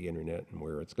example, the internet and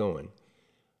where it's going.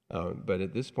 But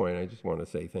at this point, I just want to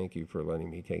say thank you for letting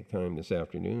me take time this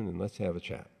afternoon, and let's have a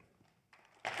chat.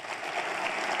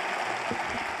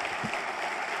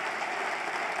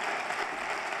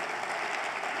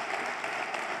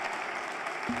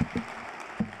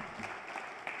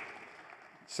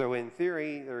 So in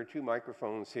theory, there are two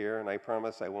microphones here, and I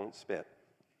promise I won't spit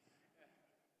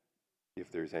if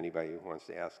there's anybody who wants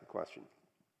to ask a question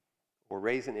or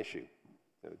raise an issue.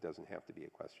 So it doesn't have to be a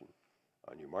question.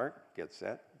 On your mark, get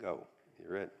set, go.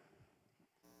 You're it.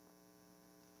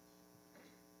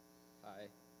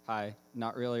 Hi.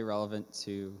 Not really relevant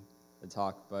to the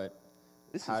talk, but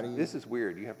This is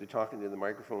weird. You have to talk into the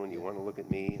microphone, and you want to look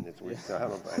at me, and it's weird. So how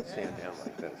don't I stand down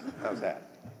like this? How's that?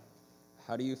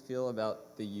 How do you feel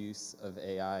about the use of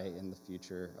AI in the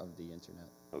future of the internet?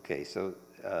 Okay, so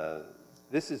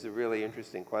this is a really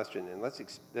interesting question, and let's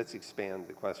expand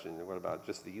the question. What about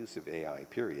just the use of AI,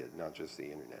 period, not just the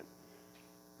internet?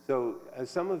 So as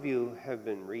some of you have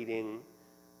been reading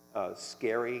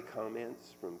scary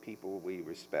comments from people we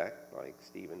respect, like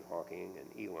Stephen Hawking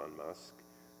and Elon Musk,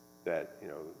 that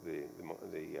the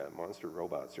monster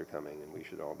robots are coming and we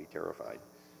should all be terrified.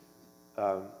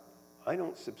 I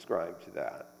don't subscribe to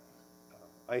that.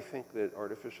 I think that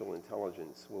artificial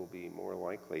intelligence will be more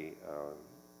likely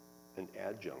an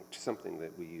adjunct, something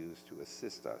that we use to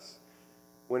assist us.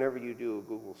 Whenever you do a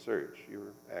Google search,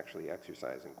 you're actually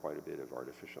exercising quite a bit of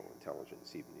artificial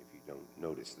intelligence, even if you don't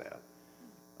notice that.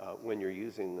 When you're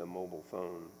using a mobile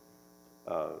phone,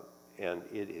 and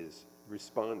it is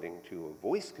responding to a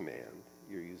voice command,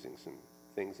 you're using some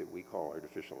things that we call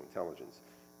artificial intelligence.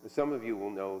 And some of you will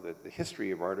know that the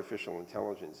history of artificial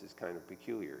intelligence is kind of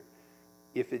peculiar.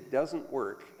 If it doesn't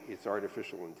work, it's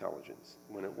artificial intelligence.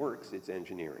 When it works, it's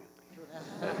engineering.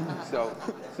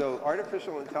 So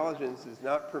artificial intelligence is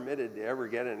not permitted to ever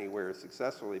get anywhere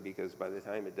successfully, because by the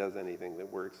time it does anything that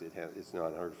works, it's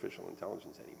not artificial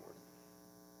intelligence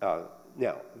anymore.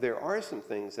 Now, there are some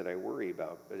things that I worry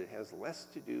about, but it has less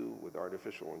to do with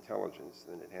artificial intelligence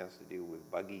than it has to do with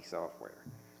buggy software.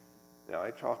 Now,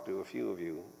 I talked to a few of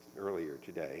you earlier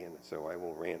today, and so I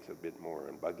will rant a bit more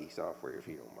on buggy software if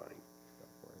you don't mind.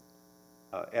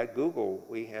 At Google,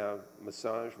 we have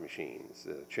massage machines,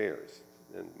 chairs,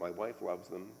 and my wife loves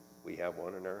them. We have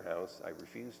one in our house. I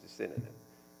refuse to sit in it.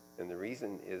 And the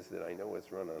reason is that I know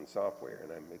it's run on software,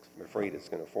 and I'm afraid it's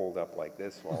going to fold up like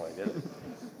this while I'm in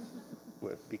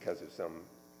it because of some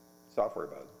software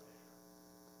bug.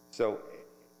 So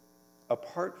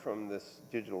apart from this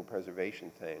digital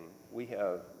preservation thing, we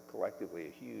have collectively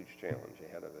a huge challenge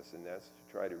ahead of us, and that's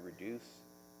to try to reduce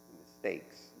the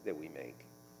mistakes that we make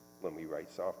when we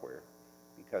write software,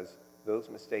 because those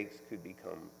mistakes could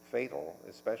become fatal,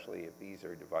 especially if these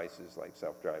are devices like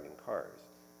self-driving cars,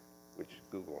 which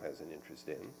Google has an interest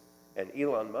in. And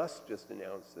Elon Musk just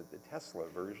announced that the Tesla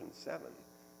version 7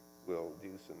 will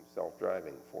do some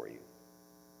self-driving for you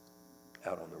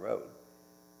out on the road.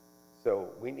 So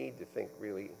we need to think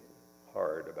really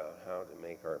hard about how to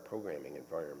make our programming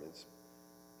environments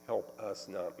help us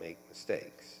not make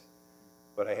mistakes.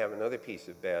 But I have another piece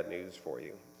of bad news for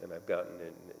you, and I've gotten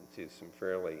into some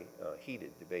fairly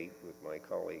heated debate with my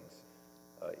colleagues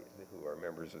who are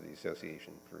members of the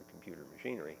Association for Computer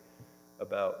Machinery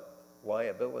about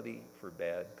liability for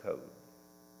bad code.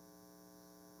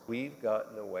 We've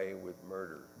gotten away with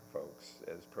murder, folks,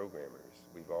 as programmers.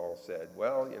 We've all said,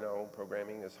 well, you know,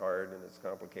 programming is hard and it's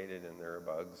complicated and there are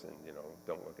bugs and, you know,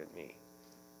 don't look at me.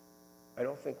 I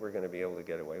don't think we're going to be able to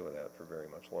get away with that for very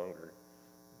much longer.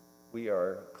 We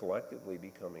are collectively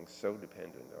becoming so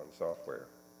dependent on software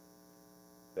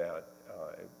that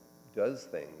does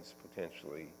things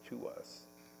potentially to us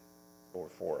or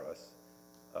for us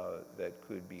that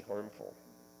could be harmful.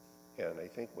 And I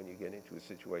think when you get into a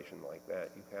situation like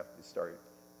that, you have to start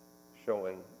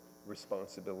showing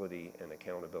responsibility and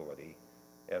accountability,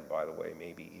 and by the way,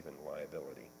 maybe even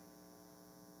liability.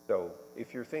 So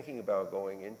if you're thinking about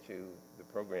going into the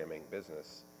programming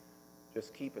business,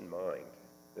 just keep in mind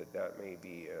that that may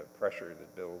be a pressure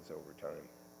that builds over time.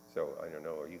 So I don't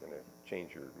know, are you going to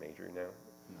change your major now?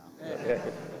 No.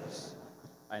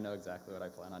 I know exactly what I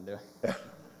plan on doing.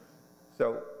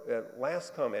 So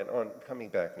last comment on coming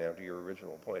back now to your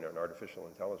original point on artificial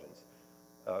intelligence.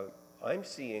 I'm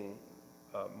seeing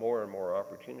more and more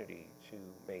opportunity to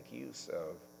make use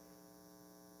of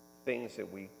things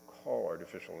that we call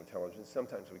artificial intelligence.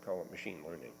 Sometimes we call it machine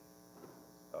learning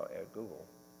at Google.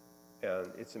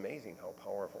 And it's amazing how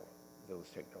powerful those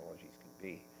technologies can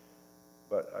be.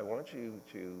 But I want you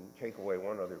to take away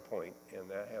one other point, and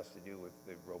that has to do with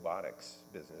the robotics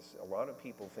business. A lot of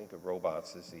people think of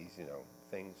robots as these, you know,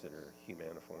 things that are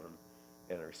humaniform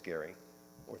and are scary,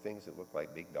 or things that look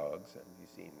like big dogs. And you've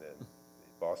seen the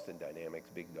Boston Dynamics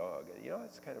big dog. And, you know,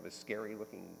 it's kind of a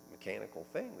scary-looking mechanical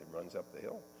thing that runs up the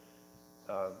hill.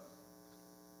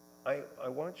 I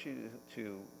want you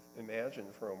to imagine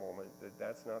for a moment that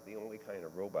that's not the only kind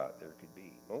of robot there could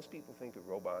be. Most people think of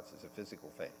robots as a physical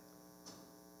thing.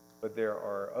 But there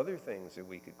are other things that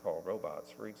we could call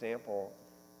robots. For example,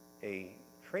 a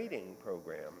trading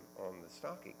program on the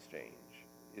stock exchange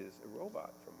is a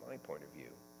robot from my point of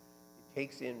view. It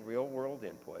takes in real-world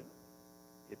input,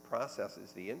 it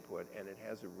processes the input, and it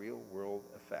has a real-world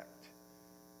effect.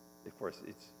 Of course,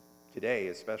 it's today,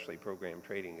 especially program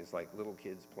trading, is like little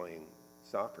kids playing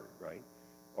soccer, right?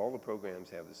 All the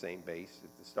programs have the same base.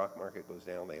 If the stock market goes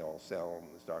down, they all sell.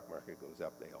 When the stock market goes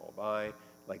up, they all buy,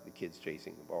 like the kids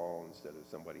chasing the ball instead of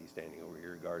somebody standing over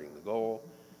here guarding the goal.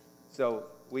 So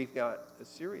we've got a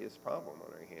serious problem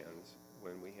on our hands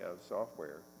when we have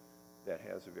software that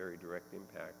has a very direct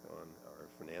impact on our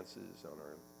finances, on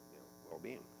our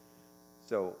well-being.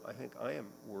 So I think I am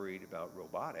worried about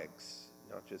robotics,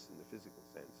 not just in the physical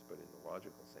sense, but in the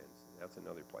logical sense. And that's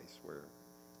another place where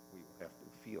we will have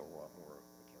to feel a lot more accountability.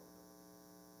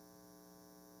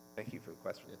 Thank you for the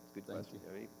question. Yeah, Good thank question.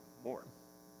 you. Any more?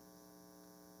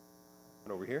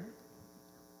 And over here?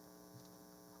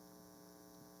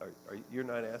 You're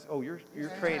not asked? Oh, you're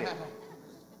trading.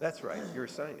 That's right. You're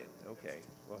signing. Okay.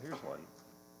 Well, here's one.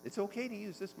 It's okay to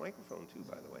use this microphone too,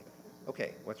 by the way.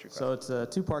 Okay. What's your question? So it's a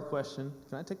two-part question.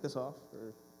 Can I take this off?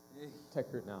 Or take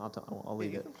it now? I'll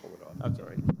leave You it. can pull it off. Okay. That's all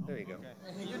right. There you go.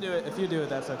 Okay. You do it. If you do it,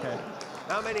 that's okay.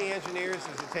 How many engineers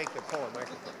does it take to pull a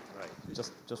microphone? Right.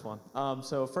 Just one.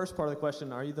 So first part of the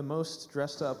question, are you the most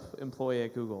dressed up employee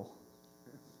at Google?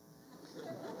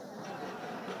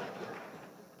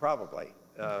 Probably.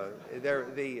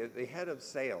 The head of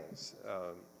sales,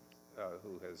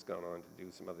 who has gone on to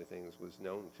do some other things, was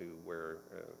known to wear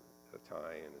a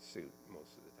tie and a suit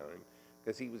most of the time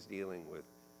because he was dealing with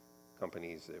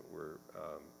companies that were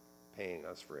paying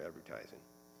us for advertising.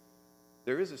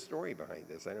 There is a story behind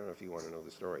this. I don't know if you want to know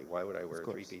the story. Why would I wear a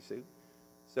three-piece suit?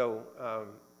 So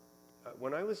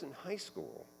when I was in high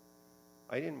school,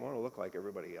 I didn't want to look like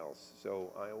everybody else.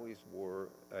 So I always wore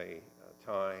a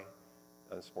tie,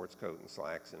 a sports coat and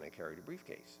slacks, and I carried a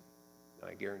briefcase.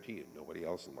 I guarantee you, nobody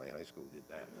else in my high school did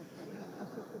that.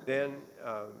 Then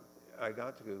I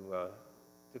got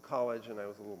to college, and I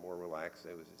was a little more relaxed.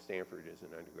 I was at Stanford as an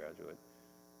undergraduate.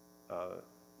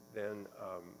 Then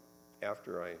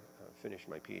after I finished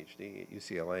my PhD at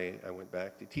UCLA, I went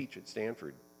back to teach at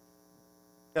Stanford.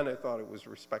 And I thought it was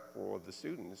respectful of the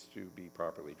students to be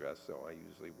properly dressed, so I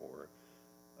usually wore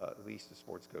at least a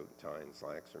sports coat and tie and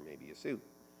slacks, or maybe a suit.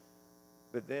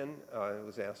 But then I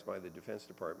was asked by the Defense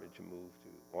Department to move to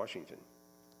Washington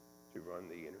to run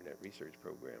the Internet Research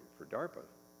Program for DARPA.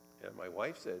 And my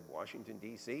wife said, Washington,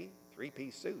 D.C.,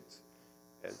 three-piece suits.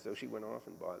 And so she went off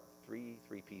and bought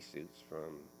three-piece suits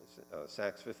from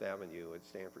Saks Fifth Avenue at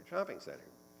Stanford Shopping Center.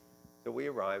 So we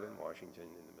arrived in Washington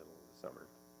in the middle of the summer.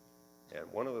 And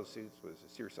one of those suits was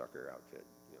a seersucker outfit,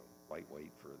 you know,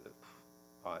 lightweight for the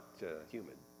hot,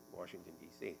 humid Washington,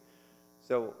 D.C.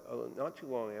 So not too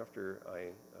long after I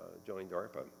joined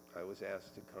DARPA, I was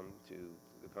asked to come to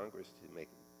the Congress to make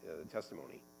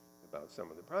testimony about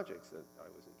some of the projects that I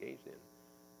was engaged in.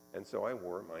 And so I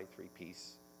wore my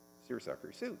three-piece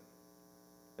seersucker suit.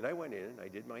 And I went in, I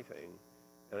did my thing,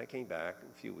 and I came back, and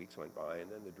a few weeks went by,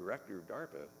 and then the director of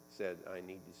DARPA said, I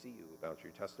need to see you about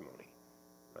your testimony.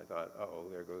 I thought, uh-oh,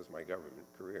 there goes my government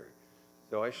career.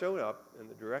 So I showed up, and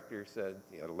the director said,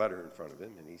 he had a letter in front of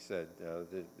him, and he said,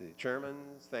 the chairman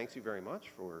thanks you very much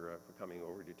for coming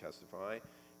over to testify.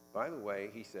 By the way,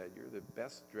 he said, you're the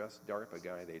best-dressed DARPA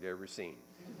guy they'd ever seen.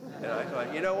 And I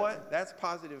thought, you know what? That's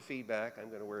positive feedback. I'm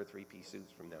going to wear three-piece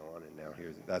suits from now on, and now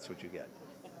that's what you get.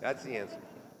 That's the answer.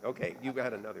 Okay, you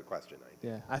had another question, I think.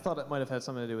 Yeah, I thought it might have had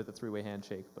something to do with the three-way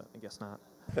handshake, but I guess not.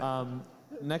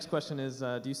 Next question is,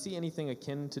 do you see anything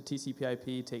akin to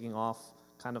TCP/IP taking off,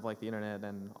 kind of like the internet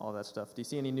and all that stuff? Do you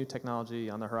see any new technology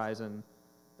on the horizon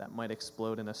that might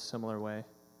explode in a similar way?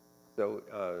 So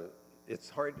it's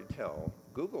hard to tell.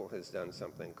 Google has done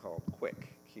something called QUIC,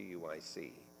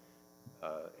 Q-U-I-C.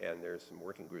 And there's some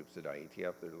working groups at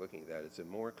IETF that are looking at that. It's a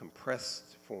more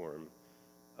compressed form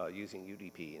using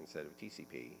UDP instead of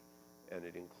TCP, and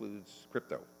it includes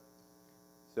crypto.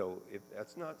 So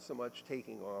that's not so much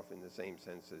taking off in the same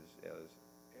sense as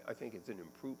I think it's an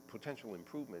potential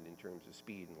improvement in terms of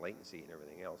speed and latency and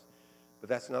everything else, but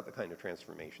that's not the kind of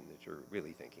transformation that you're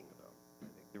really thinking about. I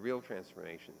think the real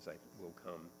transformations will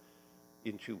come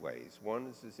in two ways. One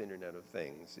is this Internet of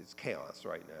Things. It's chaos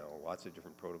right now, lots of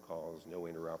different protocols, no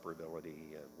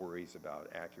interoperability, worries about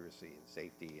accuracy and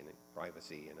safety and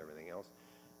privacy and everything else.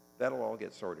 That'll all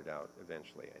get sorted out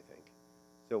eventually, I think.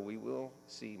 So we will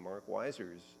see Mark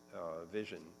Weiser's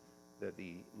vision that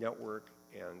the network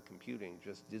and computing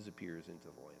just disappears into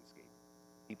the landscape.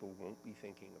 People won't be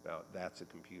thinking about that's a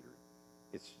computer.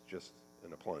 It's just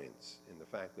an appliance. And the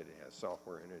fact that it has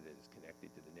software in it that is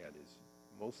connected to the net is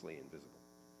mostly invisible.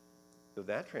 So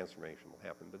that transformation will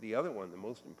happen. But the other one, the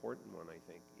most important one, I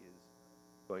think, is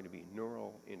going to be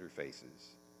neural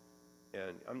interfaces.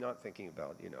 And I'm not thinking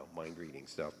about, you know, mind-reading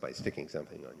stuff by sticking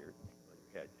something on your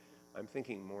head. I'm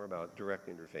thinking more about direct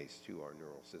interface to our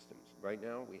neural systems. Right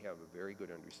now, we have a very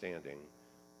good understanding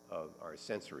of our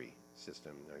sensory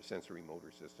system, our sensory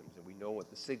motor systems, and we know what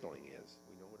the signaling is.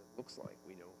 We know what it looks like.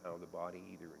 We know how the body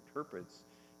either interprets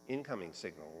incoming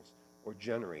signals or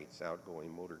generates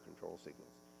outgoing motor control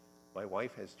signals. My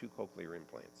wife has 2 cochlear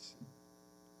implants,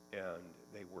 and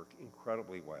they work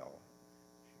incredibly well.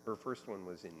 Her first one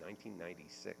was in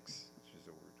 1996, which is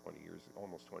over 20 years,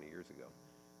 almost 20 years ago.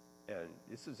 And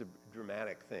this is a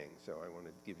dramatic thing, so I want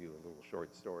to give you a little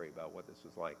short story about what this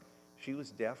was like. She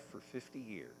was deaf for 50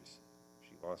 years.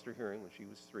 She lost her hearing when she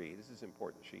was 3. This is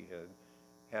important. She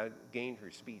had gained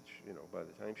her speech, you know, by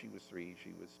the time she was 3,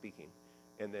 she was speaking.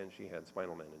 And then she had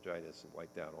spinal meningitis and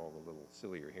wiped out all the little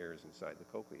ciliary hairs inside the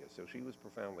cochlea. So she was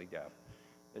profoundly deaf.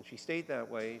 And she stayed that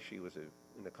way. She was an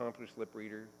accomplished lip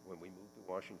reader. When we moved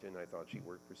to Washington, I thought she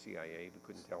worked for CIA, but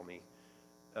couldn't tell me.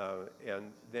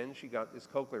 And then she got this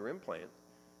cochlear implant,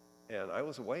 and I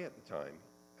was away at the time.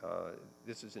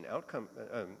 this is an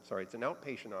it's an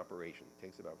outpatient operation. It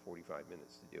takes about 45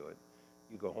 minutes to do it.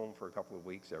 You go home for a couple of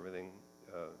weeks, everything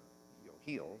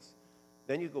heals.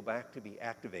 Then you go back to be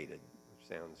activated, which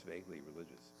sounds vaguely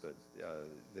religious, but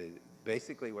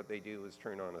basically what they do is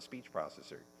turn on a speech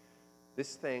processor.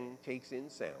 This thing takes in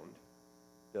sound,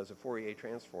 does a Fourier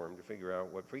transform to figure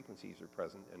out what frequencies are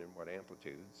present and in what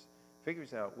amplitudes,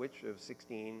 figures out which of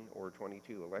 16 or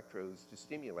 22 electrodes to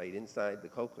stimulate inside the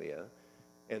cochlea,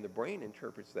 and the brain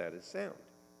interprets that as sound.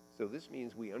 So this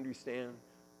means we understand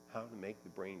how to make the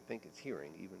brain think it's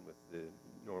hearing, even with the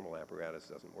normal apparatus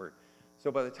doesn't work.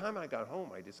 So by the time I got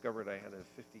home, I discovered I had a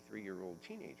 53-year-old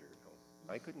teenager at home.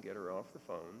 I couldn't get her off the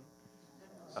phone.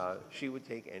 She would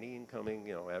take any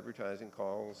incoming, advertising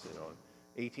calls.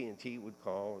 AT&T would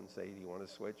call and say, "Do you want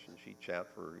to switch?" And she'd chat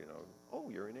for, "Oh,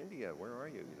 you're in India. Where are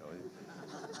you?"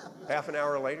 Half an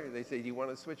hour later, they say, "Do you want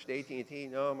to switch to AT&T?"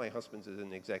 "No, my husband's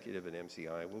an executive at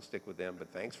MCI. We'll stick with them, but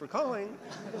thanks for calling."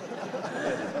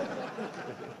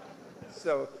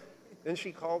 So then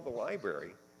she called the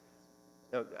library.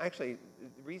 Now, actually,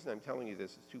 the reason I'm telling you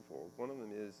this is twofold. One of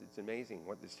them is it's amazing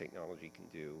what this technology can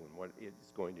do and what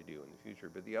it's going to do in the future.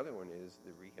 But the other one is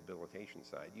the rehabilitation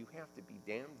side. You have to be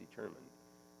damn determined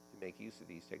to make use of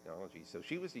these technologies. So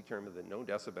she was determined that no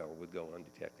decibel would go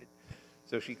undetected.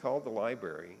 So she called the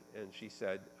library and she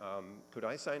said, could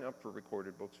I sign up for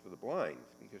recorded books for the blind?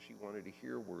 Because she wanted to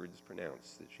hear words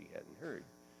pronounced that she hadn't heard.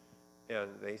 And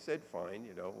they said, fine,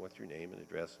 what's your name and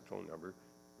address and phone number?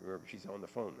 Remember, she's on the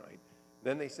phone, right?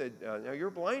 Then they said, now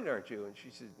you're blind, aren't you? And she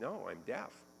said, no, I'm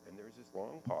deaf. And there's this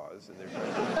long pause, and there's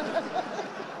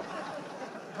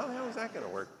how the hell is that going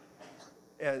to work?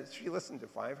 And she listened to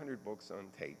 500 books on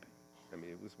tape. I mean,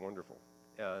 it was wonderful.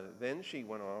 Then she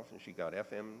went off and she got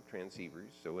FM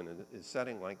transceivers. So in a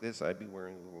setting like this, I'd be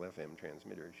wearing a little FM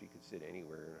transmitter. She could sit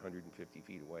anywhere 150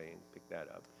 feet away and pick that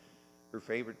up. Her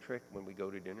favorite trick when we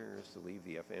go to dinner is to leave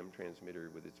the FM transmitter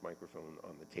with its microphone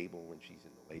on the table when she's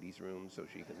in the ladies' room so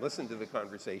she can listen to the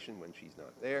conversation when she's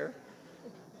not there.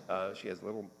 She has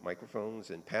little microphones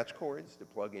and patch cords to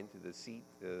plug into the seat,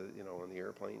 on the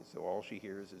airplane, so all she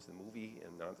hears is the movie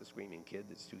and not the screaming kid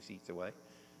that's 2 seats away.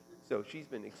 So she's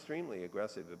been extremely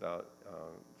aggressive about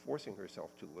forcing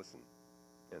herself to listen,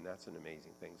 and that's an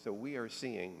amazing thing. So we are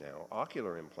seeing now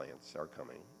ocular implants are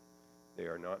coming. They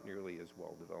are not nearly as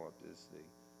well developed as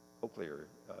the cochlear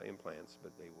implants,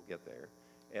 but they will get there.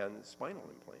 And spinal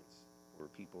implants for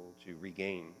people to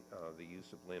regain the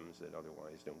use of limbs that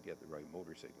otherwise don't get the right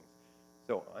motor signals.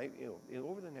 So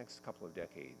over the next couple of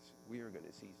decades, we are going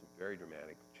to see some very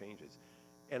dramatic changes.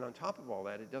 And on top of all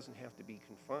that, it doesn't have to be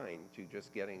confined to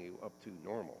just getting you up to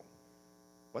normal.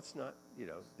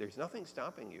 There's nothing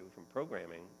stopping you from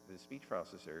programming the speech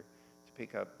processor to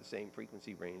pick up the same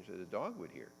frequency range that a dog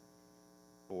would hear.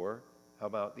 Or how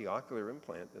about the ocular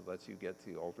implant that lets you get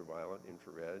to ultraviolet,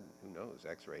 infrared, who knows,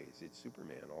 X-rays? It's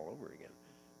Superman all over again.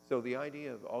 So the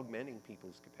idea of augmenting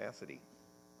people's capacity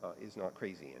is not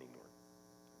crazy anymore.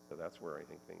 So that's where I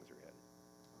think things are headed.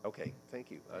 Okay,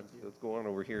 thank you. Let's go on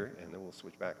over here, and then we'll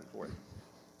switch back and forth.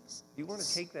 You want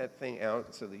to take that thing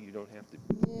out so that you don't have to...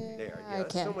 There, yeah,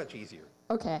 it's so much easier.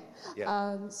 Okay.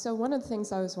 Yeah. So one of the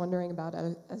things I was wondering about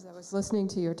as I was listening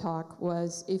to your talk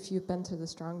was if you've been to the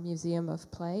Strong Museum of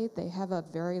Play, they have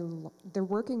they're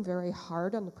working very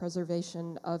hard on the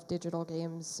preservation of digital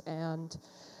games, and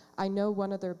I know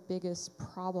one of their biggest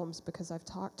problems, because I've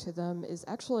talked to them, is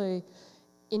actually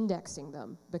indexing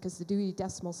them, because the Dewey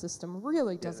Decimal System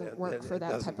really doesn't work for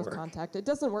that type of contact. It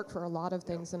doesn't work for a lot of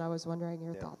things, and I was wondering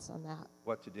your thoughts on that.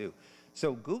 What to do.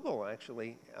 So Google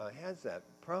actually has that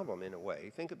problem in a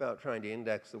way. Think about trying to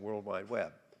index the World Wide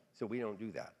Web. So we don't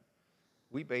do that.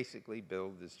 We basically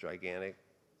build this gigantic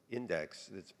index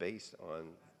that's based on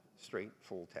straight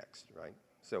full text, right?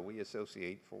 So we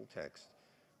associate full text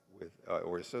with,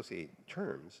 or associate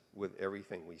terms with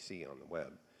everything we see on the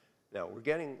web. Now, we're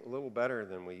getting a little better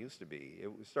than we used to be.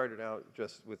 It started out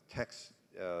just with text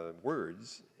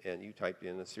words, and you typed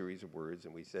in a series of words,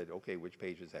 and we said, okay, which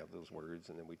pages have those words,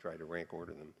 and then we try to rank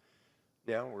order them.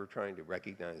 Now we're trying to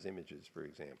recognize images, for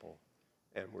example,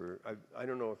 and I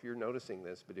don't know if you're noticing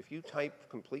this, but if you type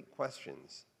complete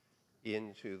questions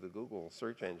into the Google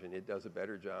search engine, it does a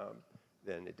better job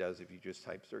than it does if you just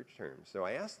type search terms. So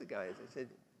I asked the guys, I said,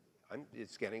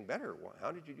 it's getting better.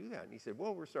 How did you do that? And he said,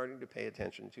 well, we're starting to pay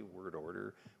attention to word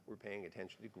order. We're paying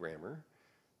attention to grammar.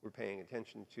 We're paying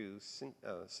attention to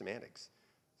semantics.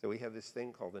 So we have this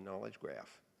thing called the knowledge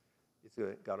graph. It's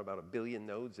got about 1 billion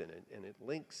nodes in it, and it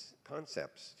links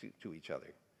concepts to each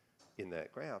other. in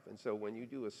that graph. And so when you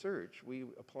do a search, we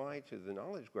apply to the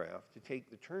knowledge graph to take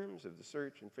the terms of the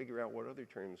search and figure out what other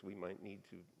terms we might need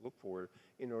to look for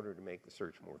in order to make the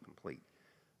search more complete.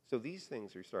 So these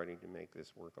things are starting to make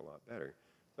this work a lot better.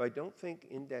 So I don't think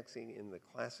indexing in the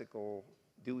classical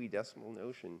Dewey Decimal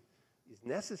notion is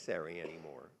necessary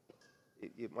anymore.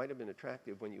 It might have been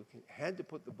attractive when you had to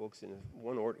put the books in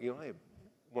one order. You only have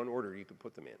one order you could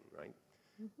put them in, right?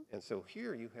 Mm-hmm. And so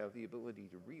here you have the ability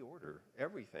to reorder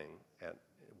everything at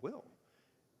will.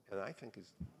 And I think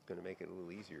it's going to make it a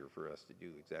little easier for us to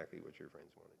do exactly what your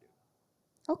friends want to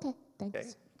do. Okay, thanks. Okay,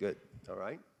 good. All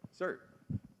right. Sir.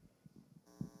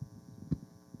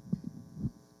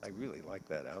 I really like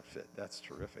that outfit. That's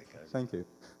terrific. Thank you.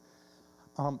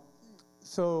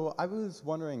 So I was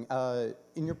wondering,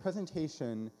 in your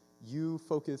presentation, you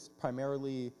focused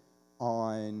primarily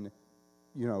on,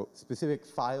 specific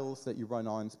files that you run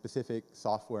on specific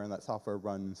software, and that software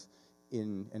runs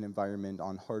in an environment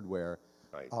on hardware.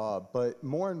 Right. But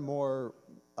more and more,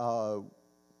 a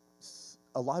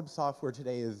lot of software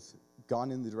today has gone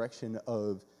in the direction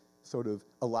of sort of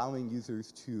allowing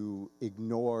users to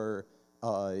ignore,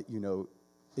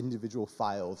 individual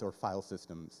files or file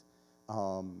systems.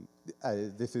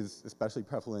 This is especially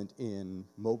prevalent in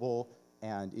mobile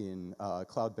and in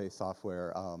cloud-based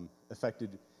software.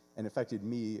 Affected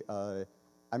me.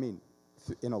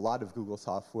 In a lot of Google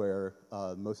software,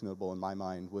 most notable in my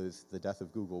mind was the death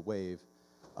of Google Wave,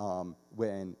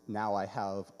 when now I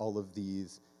have all of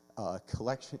these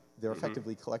they're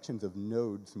effectively collections of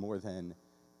nodes more than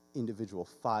individual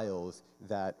files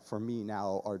that, for me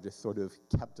now, are just sort of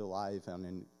kept alive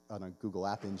on a Google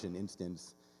App Engine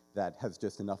instance that has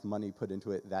just enough money put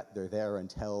into it that they're there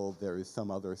until there is some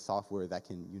other software that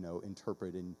can,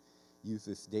 interpret and use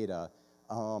this data.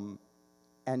 And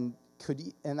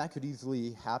that could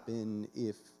easily happen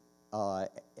if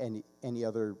any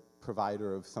other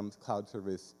provider of some cloud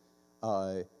service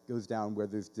goes down, where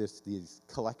there's just these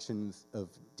collections of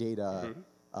data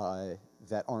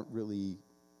that aren't really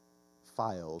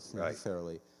files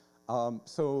necessarily. Right.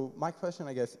 So my question,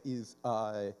 I guess, is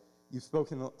you've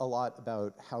spoken a lot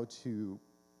about how to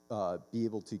be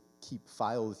able to keep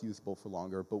files usable for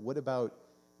longer, but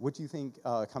what do you think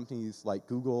companies like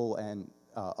Google and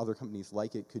other companies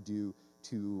like it could do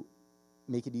to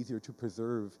make it easier to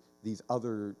preserve these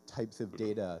other types of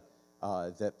data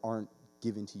that aren't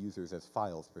given to users as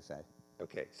files, per se?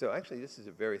 Okay, so actually this is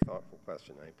a very thoughtful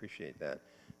question. I appreciate that.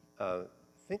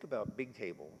 Think about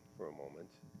Bigtable for a moment,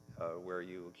 where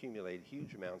you accumulate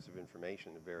huge amounts of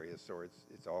information of various sorts.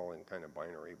 It's all in kind of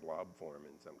binary blob form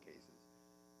in some cases.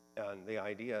 And the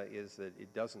idea is that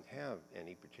it doesn't have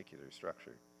any particular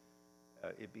structure.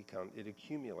 It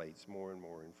accumulates more and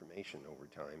more information over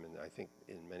time, and I think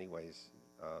in many ways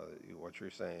what you're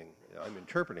saying, I'm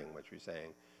interpreting what you're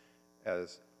saying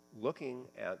as looking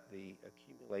at the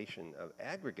accumulation of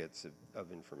aggregates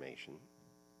of information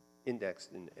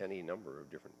indexed in any number of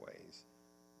different ways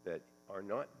that are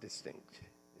not distinct.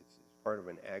 It's part of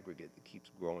an aggregate that keeps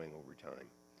growing over time.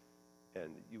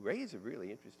 And you raise a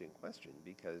really interesting question,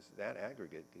 because that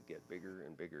aggregate could get bigger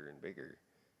and bigger and bigger.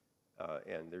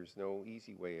 And there's no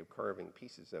easy way of carving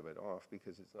pieces of it off,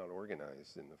 because it's not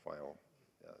organized in the file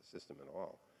system at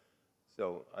all.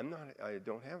 So I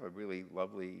don't have a really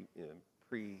lovely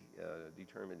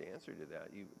predetermined answer to that.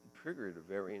 You triggered a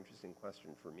very interesting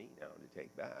question for me now to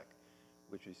take back,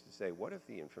 which is to say, what if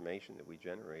the information that we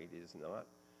generate is not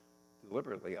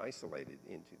deliberately isolated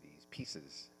into these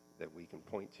pieces that we can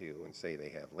point to and say they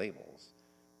have labels?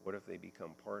 What if they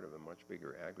become part of a much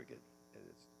bigger aggregate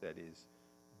that is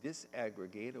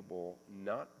disaggregatable,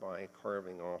 not by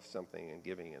carving off something and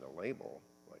giving it a label,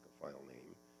 like a file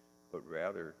name, but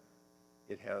rather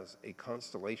it has a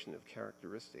constellation of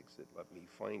characteristics that let me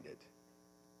find it.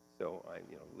 So I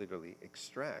literally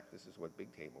extract. This is what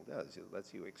Bigtable does. It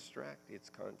lets you extract its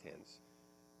contents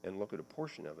and look at a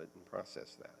portion of it and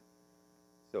process that.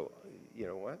 So you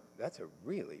know what? That's a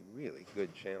really, really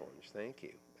good challenge. Thank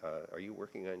you. Are you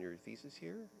working on your thesis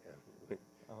here?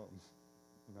 No.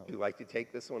 Would you like to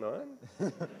take this one on?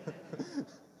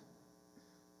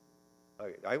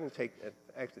 Okay, I will take.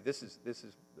 Actually, this is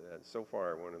so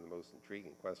far one of the most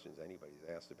intriguing questions anybody's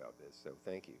asked about this. So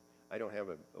thank you. I don't have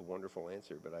a wonderful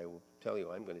answer, but I will tell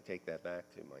you I'm going to take that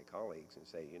back to my colleagues and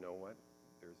say, you know what?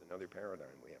 There's another paradigm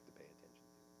we have to pay attention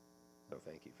to. So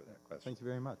thank you for that question. Thank you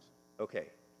very much. Okay,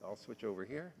 I'll switch over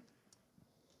here.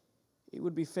 It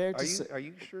would be fair to say. Are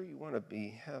you sure you want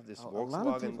to have this A lot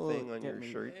of Volkswagen people thing on get your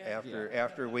me. shirt Yeah.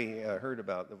 after we heard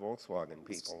about the Volkswagen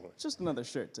people? It's just another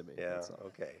shirt to me. Yeah. That's all.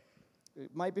 Okay.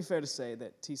 It might be fair to say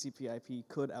that TCP/IP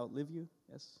could outlive you.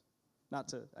 Yes. Not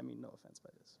to. I mean, no offense by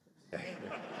this.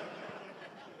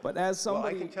 But as Well,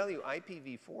 somebody, I can tell you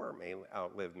IPv4 may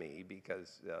outlive me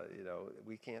because, you know,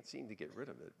 we can't seem to get rid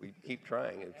of it. We keep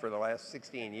trying it for the last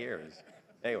 16 years.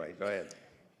 Anyway, go ahead.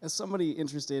 as somebody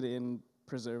interested in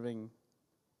preserving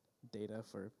data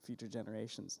for future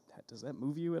generations, does that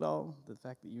move you at all? The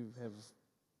fact that you have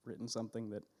written something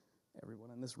that everyone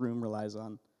in this room relies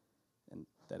on, and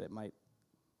that it might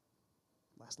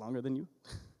last longer than you?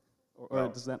 Or Well,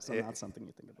 does that not something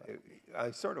you think about?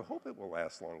 I sort of hope it will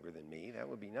last longer than me. That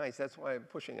would be nice. That's why I'm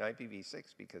pushing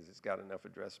IPv6, because it's got enough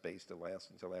address space to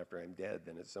last until after I'm dead.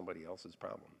 Then it's somebody else's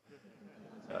problem.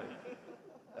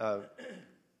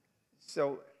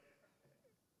 So,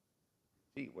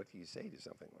 gee, what do you say to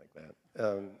something like that?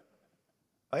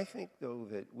 I think, though,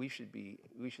 that we should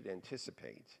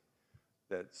anticipate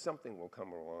that something will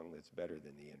come along that's better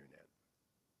than the internet.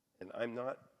 And I'm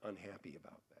not unhappy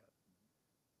about that.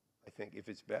 I think if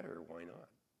it's better, why not?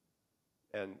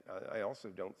 And I also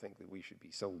don't think that we should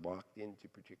be so locked into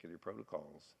particular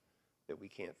protocols that we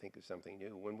can't think of something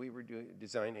new. When we were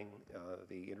designing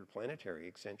the interplanetary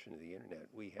extension of the internet,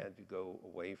 we had to go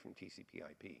away from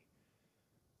TCP/IP.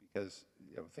 Because,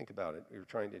 you know, think about it. You're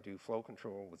trying to do flow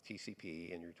control with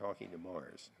TCP, and you're talking to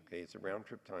Mars. Okay, it's a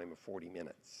round-trip time of 40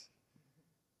 minutes.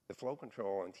 The flow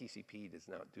control on TCP does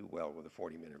not do well with a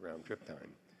 40-minute round-trip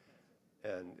time.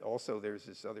 And also, there's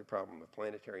this other problem of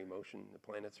planetary motion. The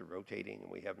planets are rotating, and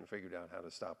we haven't figured out how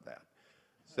to stop that.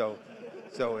 So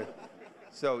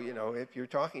you know, if you're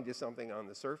talking to something on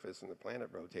the surface and the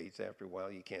planet rotates, after a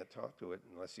while you can't talk to it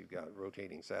unless you've got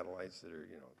rotating satellites that are,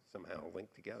 you know, somehow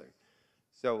linked together.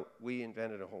 So we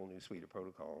invented a whole new suite of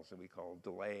protocols that we call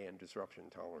delay and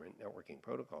disruption tolerant networking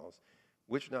protocols,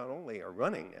 which not only are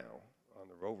running now on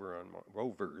the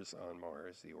rovers on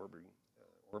Mars, the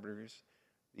orbiters,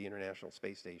 the International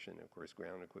Space Station, of course,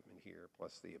 ground equipment here,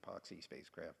 plus the epoxy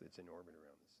spacecraft that's in orbit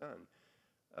around the sun.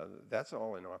 That's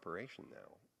all in operation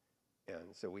now.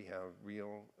 And so we have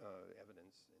real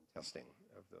evidence and testing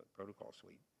of the protocol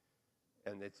suite.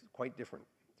 And it's quite different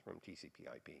from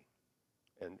TCP/IP.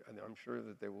 And I'm sure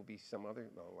that there will be some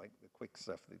other, like the quick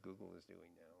stuff that Google is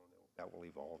doing now, that will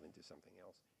evolve into something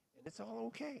else. And it's all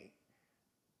okay.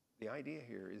 The idea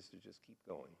here is to just keep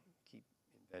going, keep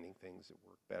inventing things that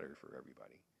work better for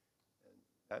everybody. And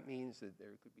that means that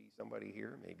there could be somebody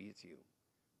here, maybe it's you,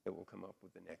 that will come up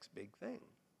with the next big thing.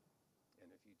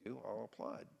 And if you do, I'll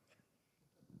applaud.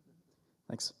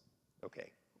 Thanks.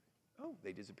 Okay. Oh,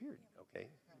 they disappeared. Okay.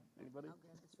 Anybody?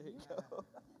 There you go.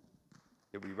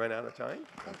 Did we run out of time?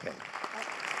 Okay.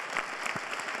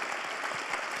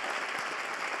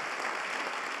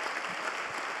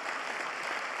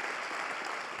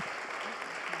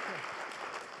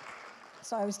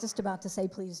 So I was just about to say,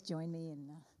 please join me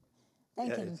in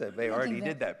thanking. Yeah, they already thanking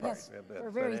did that part. Yes, But for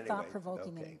a very anyway,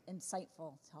 thought-provoking okay. and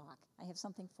insightful talk. I have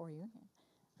something for you.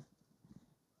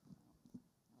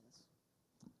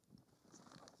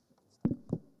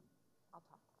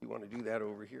 You want to do that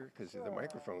over here? Because the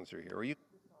microphones are here. Or you?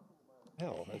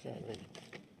 Hell, how's that?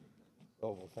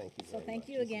 Oh, well, thank you very So much. thank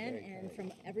you This is again, very and kind.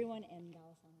 from everyone in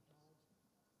Golisano College.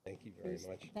 Thank you very Please,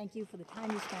 much. thank you for the time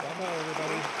you spent. Bye-bye,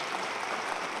 everybody.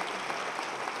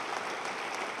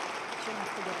 She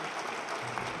wants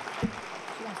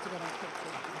to get a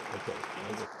picture. Okay.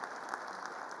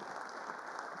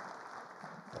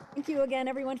 Thank you again,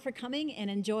 everyone, for coming, and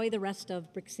enjoy the rest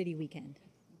of Brick City weekend.